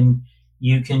 You can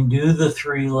do the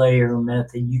 3-layer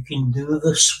method. You can do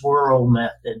the swirl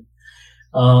method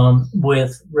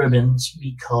with ribbons,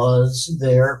 because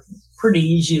they're pretty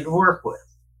easy to work with.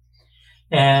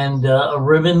 And a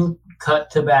ribbon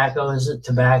cut tobacco is a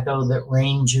tobacco that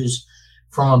ranges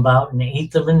from about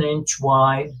 1/8 of an inch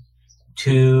wide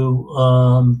to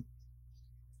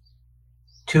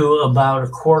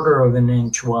about 1/4 of an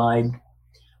inch wide,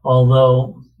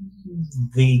 although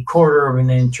the 1/4 of an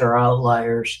inch are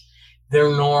outliers.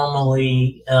 They're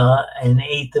normally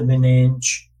 1/8 of an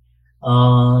inch,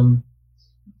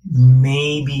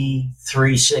 maybe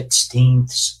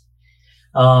 3/16,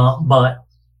 but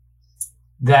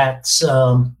that's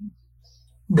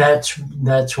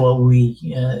what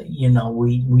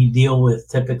we deal with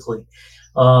typically.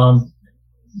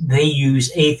 They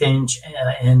use 1/8 inch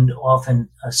and often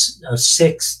a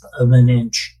 1/6 of an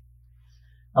inch.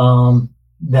 And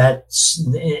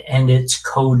it's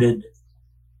coated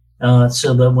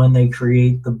so that when they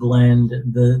create the blend,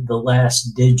 the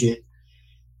last digit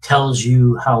tells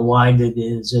you how wide it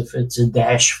is. If it's a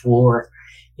 -4,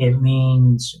 it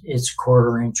means it's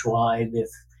 1/4 inch wide. If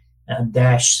a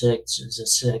 -6 is a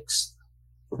 1/6.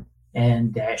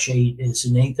 and -8 is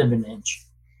 1/8 of an inch.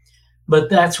 But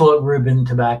that's what ribbon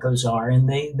tobaccos are, and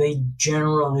they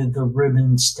generally, the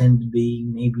ribbons tend to be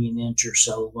maybe an inch or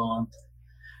so long.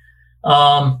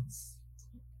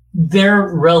 They're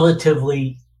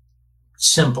relatively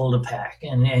simple to pack,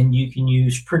 and you can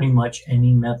use pretty much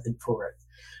any method for it.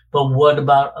 But what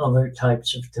about other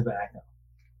types of tobacco?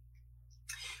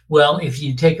 Well, if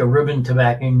you take a ribbon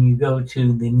tobacco and you go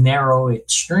to the narrow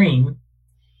extreme,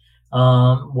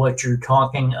 what you're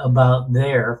talking about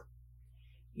there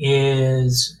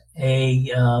is a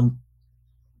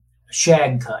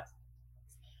shag cut.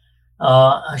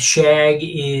 A shag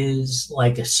is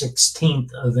like a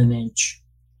 1/16 of an inch.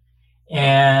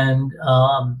 And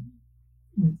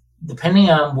depending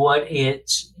on what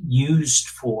it's used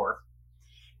for,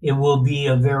 it will be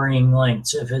a varying length.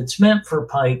 So if it's meant for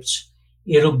pipes,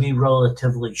 it'll be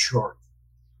relatively short.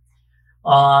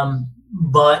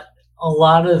 But a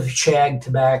lot of shag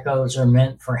tobaccos are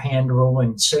meant for hand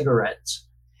rolling cigarettes.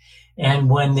 And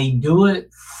when they do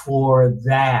it for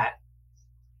that,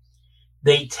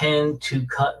 they tend to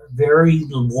cut very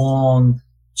long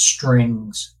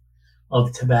strings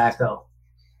of tobacco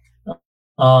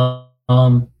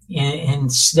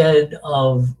instead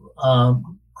of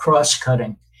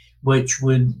cross-cutting, which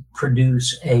would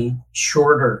produce a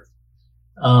shorter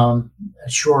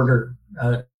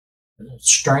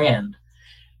strand.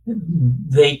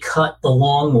 They cut the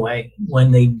long way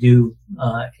when they do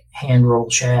hand roll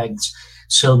shags,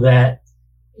 so that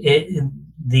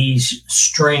these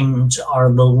strings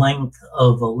are the length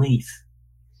of a leaf.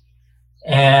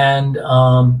 And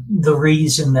the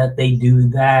reason that they do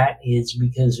that is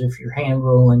because if you're hand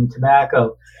rolling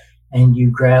tobacco and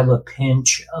you grab a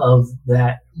pinch of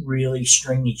that really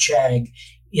stringy shag,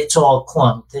 it's all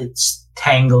clumped. It's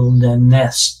tangled and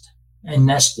nested.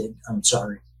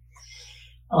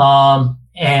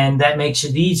 And that makes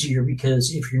it easier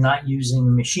because if you're not using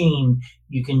a machine,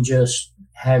 you can just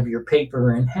have your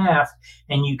paper in half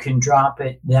and you can drop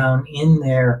it down in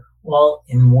there all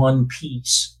in one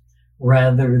piece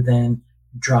rather than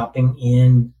dropping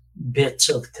in bits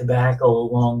of tobacco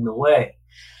along the way.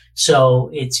 So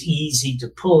it's easy to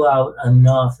pull out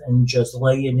enough and just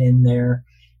lay it in there,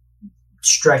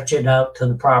 stretch it out to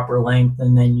the proper length,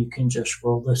 and then you can just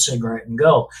roll the cigarette and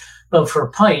go. But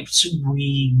for pipes,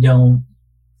 we don't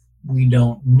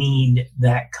need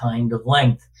that kind of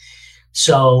length.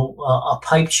 So a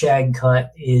pipe shag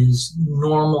cut is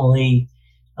normally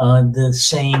the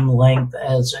same length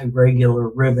as a regular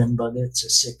ribbon, but it's a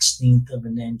 1/16 of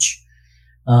an inch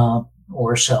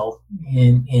or so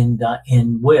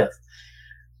in width.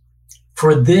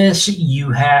 For this,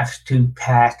 you have to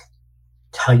pack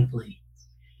tightly.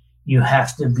 You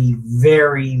have to be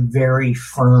very, very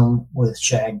firm with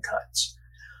shag cuts.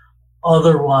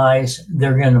 Otherwise,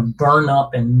 they're going to burn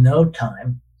up in no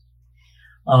time.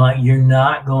 You're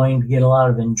not going to get a lot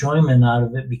of enjoyment out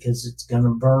of it because it's going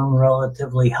to burn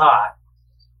relatively hot.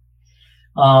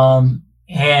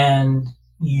 And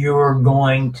you're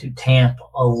going to tamp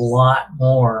a lot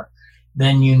more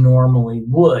than you normally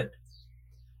would.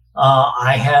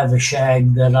 I have a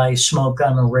shag that I smoke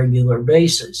on a regular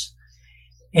basis.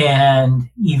 And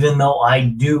even though I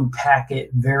do pack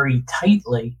it very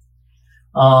tightly,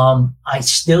 I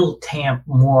still tamp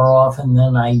more often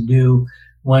than I do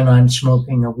when I'm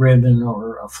smoking a ribbon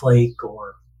or a flake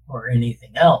or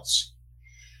anything else.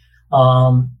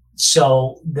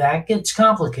 So that gets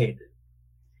complicated.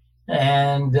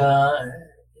 And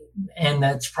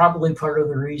that's probably part of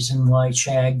the reason why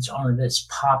shags aren't as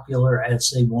popular as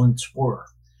they once were.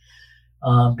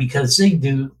 Because they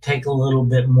do take a little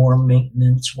bit more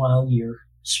maintenance while you're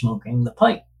smoking the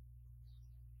pipe.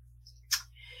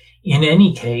 In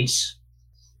any case,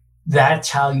 that's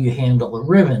how you handle a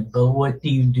ribbon. But what do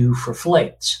you do for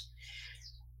flakes?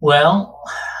 Well,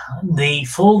 the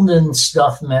fold and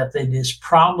stuff method is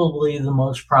probably the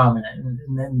most prominent,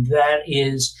 and that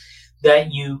is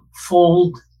that you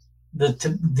fold the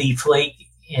flake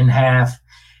in half,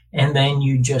 and then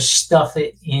you just stuff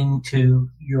it into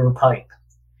your pipe.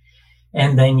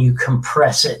 And then you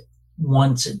compress it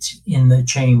once it's in the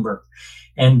chamber.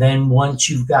 And then once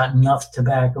you've got enough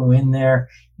tobacco in there,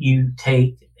 you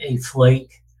take a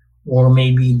flake or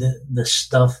maybe the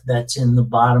stuff that's in the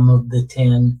bottom of the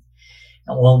tin,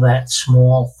 all that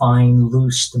small, fine,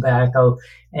 loose tobacco,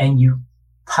 and you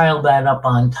pile that up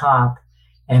on top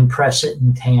and press it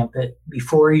and tamp it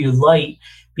before you light,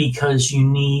 because you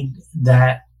need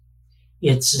that.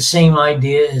 It's the same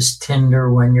idea as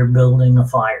tinder when you're building a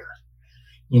fire.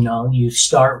 You know, you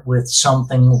start with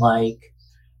something like,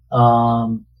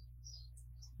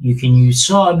 you can use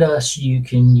sawdust, you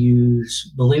can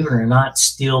use, believe it or not,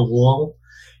 steel wool.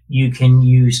 You can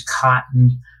use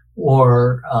cotton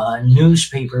or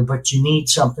newspaper, but you need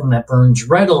something that burns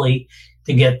readily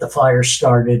to get the fire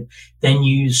started. Then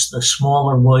use the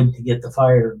smaller wood to get the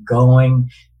fire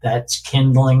going. That's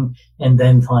kindling. And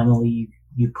then finally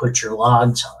you put your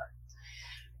logs on.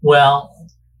 Well,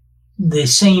 the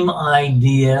same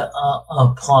idea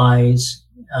applies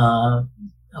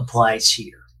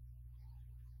here.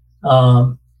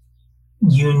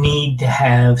 You need to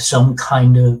have some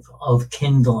kind of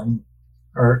kindling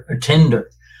or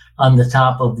tinder on the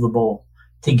top of the bowl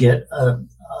to get a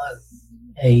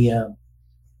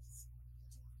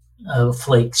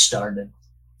flake started.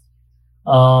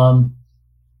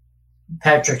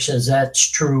 Patrick says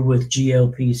that's true with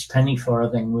GLP's penny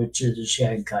farthing, which is a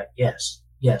shag cut. Yes,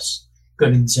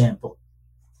 good example.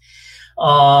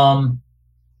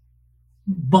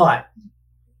 But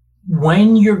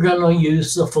when you're going to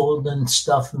use the fold and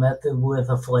stuff method with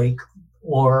a flake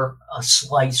or a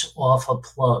slice off a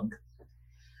plug,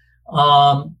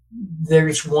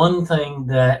 there's one thing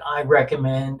that I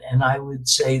recommend, and I would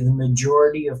say the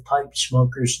majority of pipe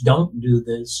smokers don't do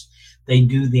this. They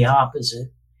do the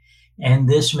opposite. And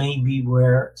this may be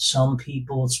where some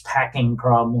people's packing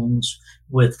problems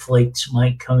with flakes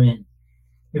might come in.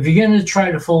 If you're going to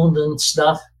try to fold and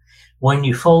stuff, when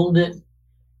you fold it,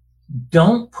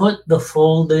 don't put the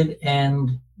folded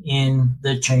end in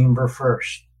the chamber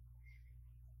first.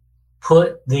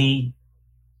 Put the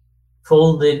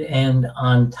folded end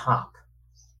on top.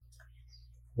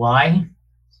 Why?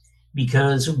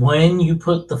 Because when you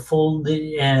put the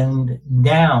folded end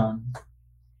down,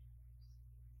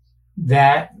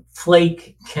 that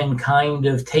flake can kind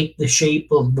of take the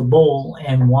shape of the bowl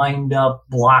and wind up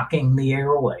blocking the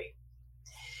airway.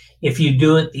 If you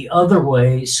do it the other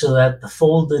way so that the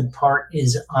folded part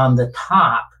is on the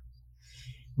top,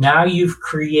 now you've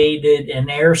created an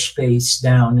airspace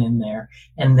down in there.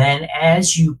 And then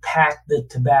as you pack the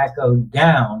tobacco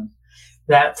down,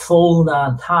 that fold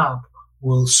on top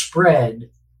will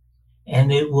spread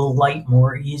and it will light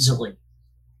more easily.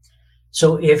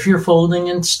 So if you're folding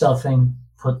and stuffing,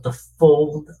 put the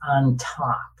fold on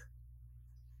top.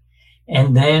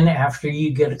 And then after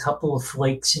you get a couple of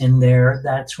flakes in there,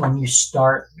 that's when you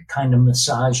start kind of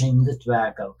massaging the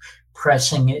tobacco,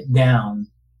 pressing it down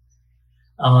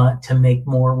to make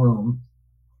more room.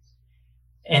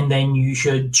 And then you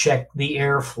should check the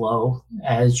airflow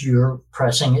as you're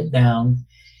pressing it down.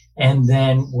 And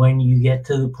then when you get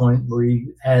to the point where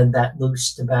you add that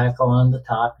loose tobacco on the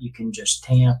top, you can just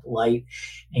tamp light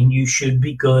and you should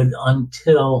be good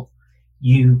until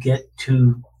you get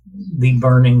to the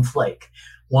burning flake.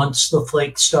 Once the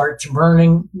flake starts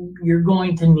burning, you're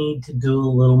going to need to do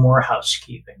a little more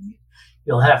housekeeping.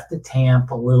 You'll have to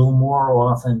tamp a little more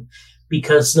often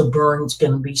because the burn's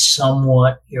going to be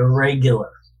somewhat irregular.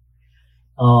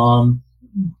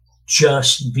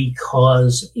 Just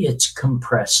because it's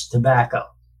compressed tobacco.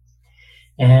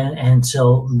 And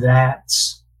so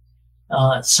that's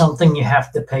something you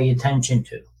have to pay attention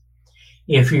to.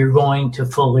 If you're going to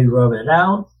fully rub it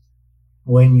out,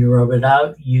 when you rub it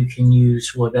out, you can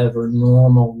use whatever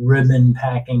normal ribbon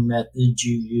packing method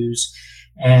you use,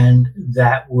 and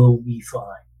that will be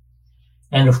fine.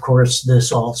 And of course,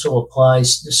 this also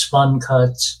applies to spun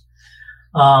cuts,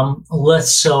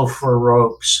 less so for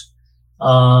ropes.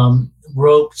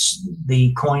 Ropes,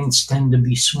 the coins tend to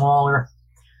be smaller.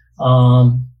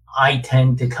 I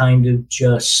tend to kind of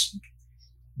just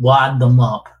wad them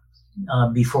up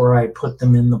before I put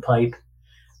them in the pipe.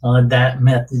 That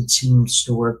method seems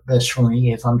to work best for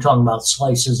me if I'm talking about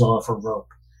slices off a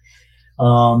rope.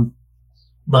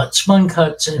 But spun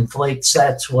cuts and flakes,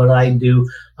 that's what I do.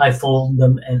 I fold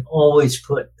them and always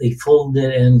put the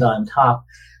folded end on top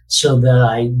so that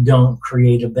I don't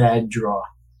create a bad draw.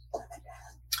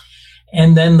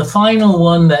 And then the final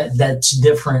one that's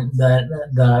different that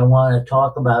I want to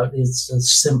talk about is the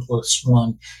simplest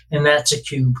one, and that's a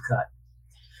cube cut.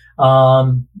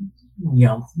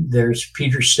 There's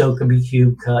Peter Stokkebye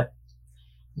cube cut,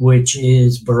 which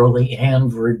is Burley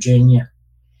and Virginia.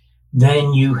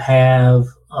 Then you have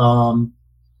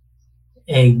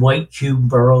a white cube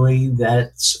Burley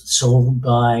that's sold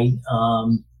by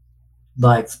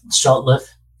Saltliff.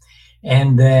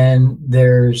 And then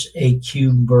there's a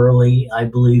cube Burley, I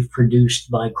believe,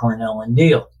 produced by Cornell and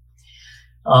Diehl.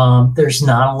 There's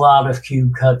not a lot of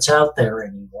cube cuts out there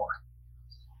anymore.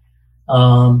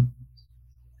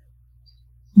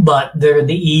 But they're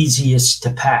the easiest to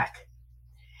pack.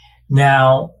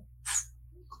 Now,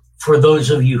 for those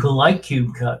of you who like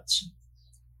cube cuts,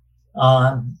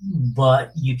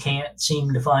 but you can't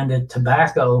seem to find a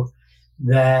tobacco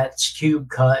that's cube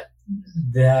cut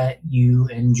that you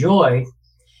enjoy,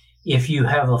 if you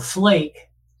have a flake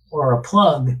or a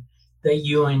plug that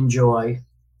you enjoy,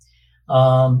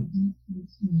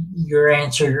 your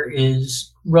answer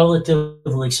is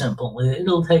relatively simple.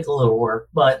 It'll take a little work,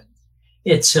 but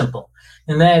it's simple.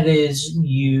 And that is,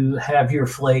 you have your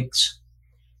flakes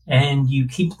and you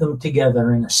keep them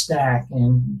together in a stack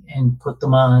and put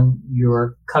them on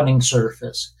your cutting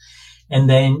surface. And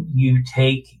then you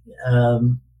take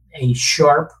a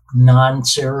sharp,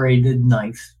 non-serrated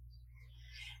knife,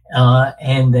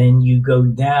 and then you go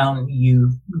down,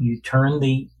 you turn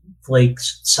the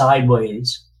flakes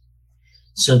sideways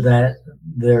so that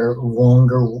they're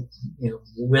longer,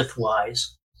 widthwise.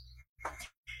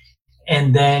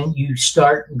 And then you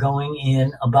start going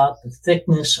in about the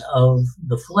thickness of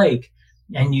the flake,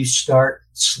 and you start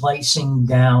slicing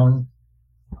down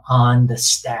on the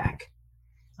stack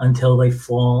until they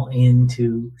fall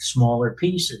into smaller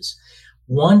pieces.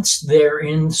 Once they're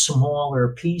in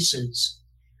smaller pieces,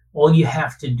 all you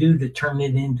have to do to turn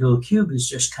it into a cube is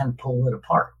just kind of pull it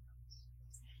apart.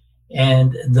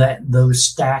 And those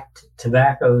stacked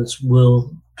tobaccos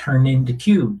will turn into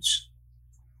cubes.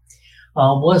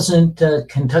 Wasn't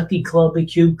Kentucky Club a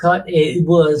cube cut? It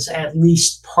was at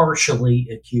least partially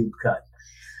a cube cut.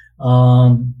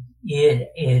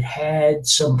 It had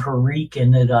some Perique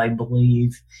in it, I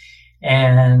believe,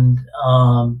 and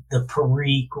the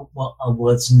Perique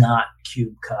was not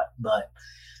cube cut, but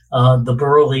the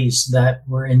Burleys that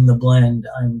were in the blend,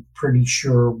 I'm pretty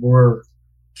sure, were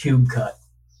cube cut.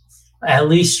 At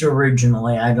least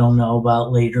originally. I don't know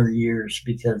about later years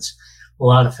because a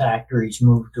lot of factories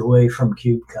moved away from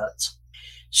cube cuts.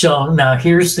 So now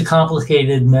here's the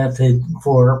complicated method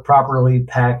for properly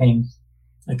packing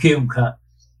a cube cut.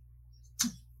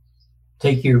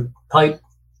 Take your pipe,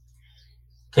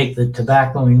 take the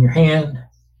tobacco in your hand,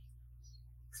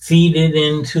 feed it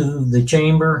into the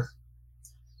chamber,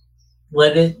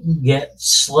 let it get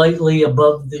slightly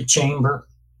above the chamber,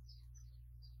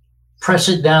 press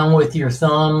it down with your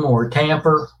thumb or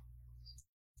tamper,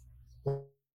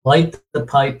 light the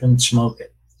pipe and smoke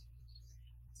it.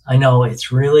 I know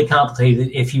it's really complicated.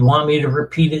 If you want me to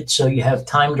repeat it so you have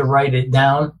time to write it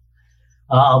down,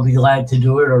 I'll be glad to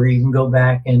do it, or you can go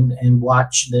back and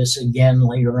watch this again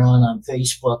later on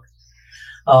Facebook.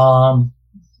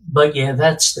 But yeah,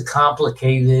 that's the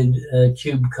complicated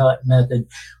cube cut method,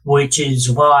 which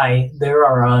is why there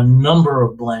are a number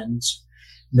of blends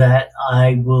that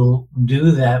I will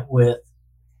do that with,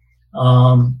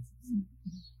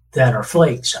 that are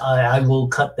flakes. I will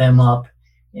cut them up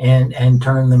and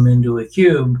turn them into a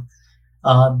cube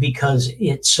because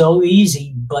it's so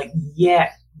easy, but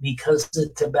yet because the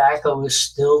tobacco is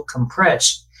still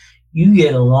compressed, you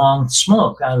get a long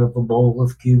smoke out of a bowl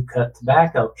of cube cut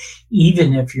tobacco,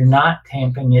 even if you're not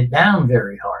tamping it down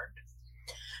very hard.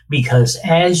 Because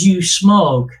as you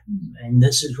smoke, and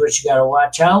this is what you got to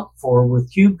watch out for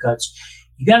with cube cuts,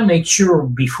 you got to make sure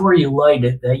before you light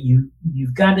it that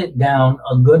you've got it down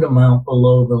a good amount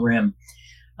below the rim.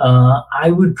 I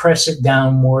would press it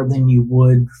down more than you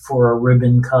would for a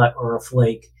ribbon cut or a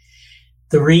flake.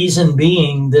 The reason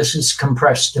being, this is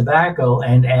compressed tobacco,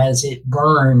 and as it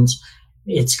burns,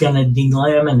 it's going to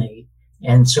delaminate,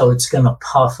 and so it's going to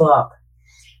puff up.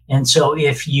 And so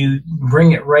if you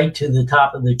bring it right to the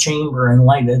top of the chamber and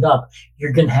light it up,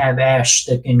 you're going to have ash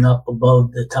sticking up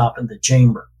above the top of the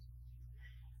chamber.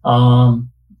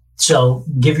 So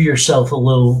give yourself a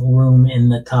little room in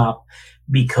the top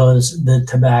because the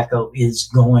tobacco is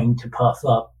going to puff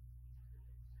up.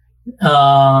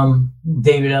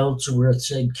 David Ellsworth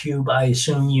said cube. I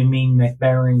assume you mean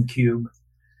McBaron cube.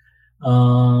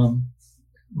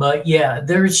 But yeah,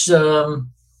 there's a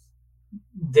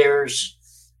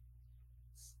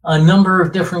number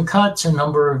of different cuts, a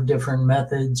number of different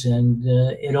methods, and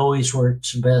it always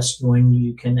works best when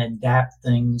you can adapt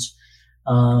things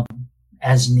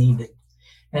as needed.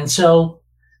 And so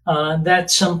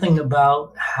that's something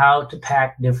about how to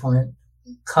pack different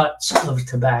cuts of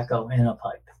tobacco in a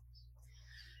pipe.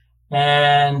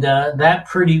 And that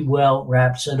pretty well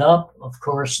wraps it up. Of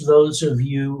course, those of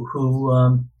you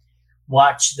who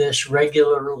watch this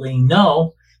regularly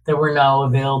know that we're now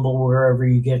available wherever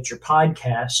you get your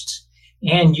podcasts.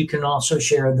 And you can also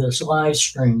share this live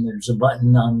stream. There's a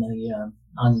button on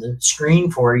the screen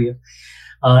for you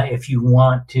if you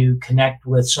want to connect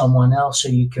with someone else so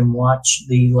you can watch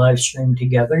the live stream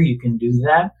together. You can do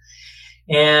that.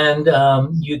 And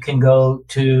you can go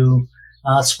to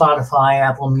Spotify,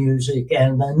 Apple Music,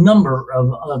 and a number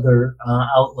of other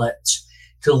outlets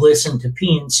to listen to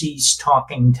PNC's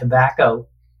Talking Tobacco.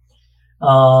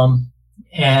 So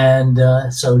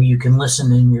you can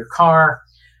listen in your car,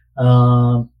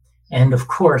 And of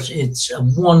course, it's a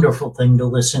wonderful thing to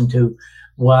listen to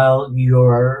while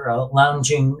you're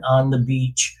lounging on the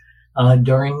beach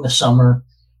during the summer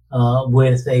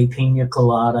with a pina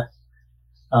colada.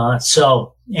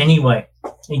 So anyway,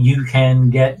 you can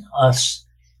get us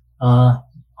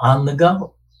on the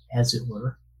go, as it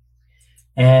were.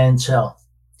 And so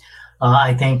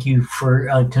I thank you for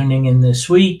tuning in this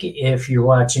week. If you're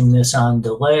watching this on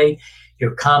delay,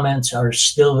 your comments are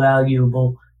still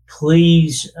valuable.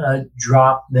 Please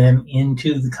drop them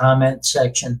into the comment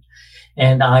section,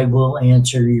 and I will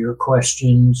answer your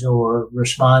questions or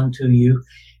respond to you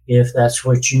if that's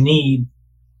what you need.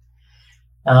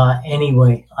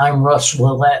 Anyway, I'm Russ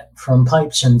Willett from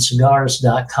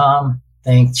pipesandscigars.com.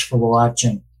 Thanks for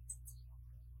watching.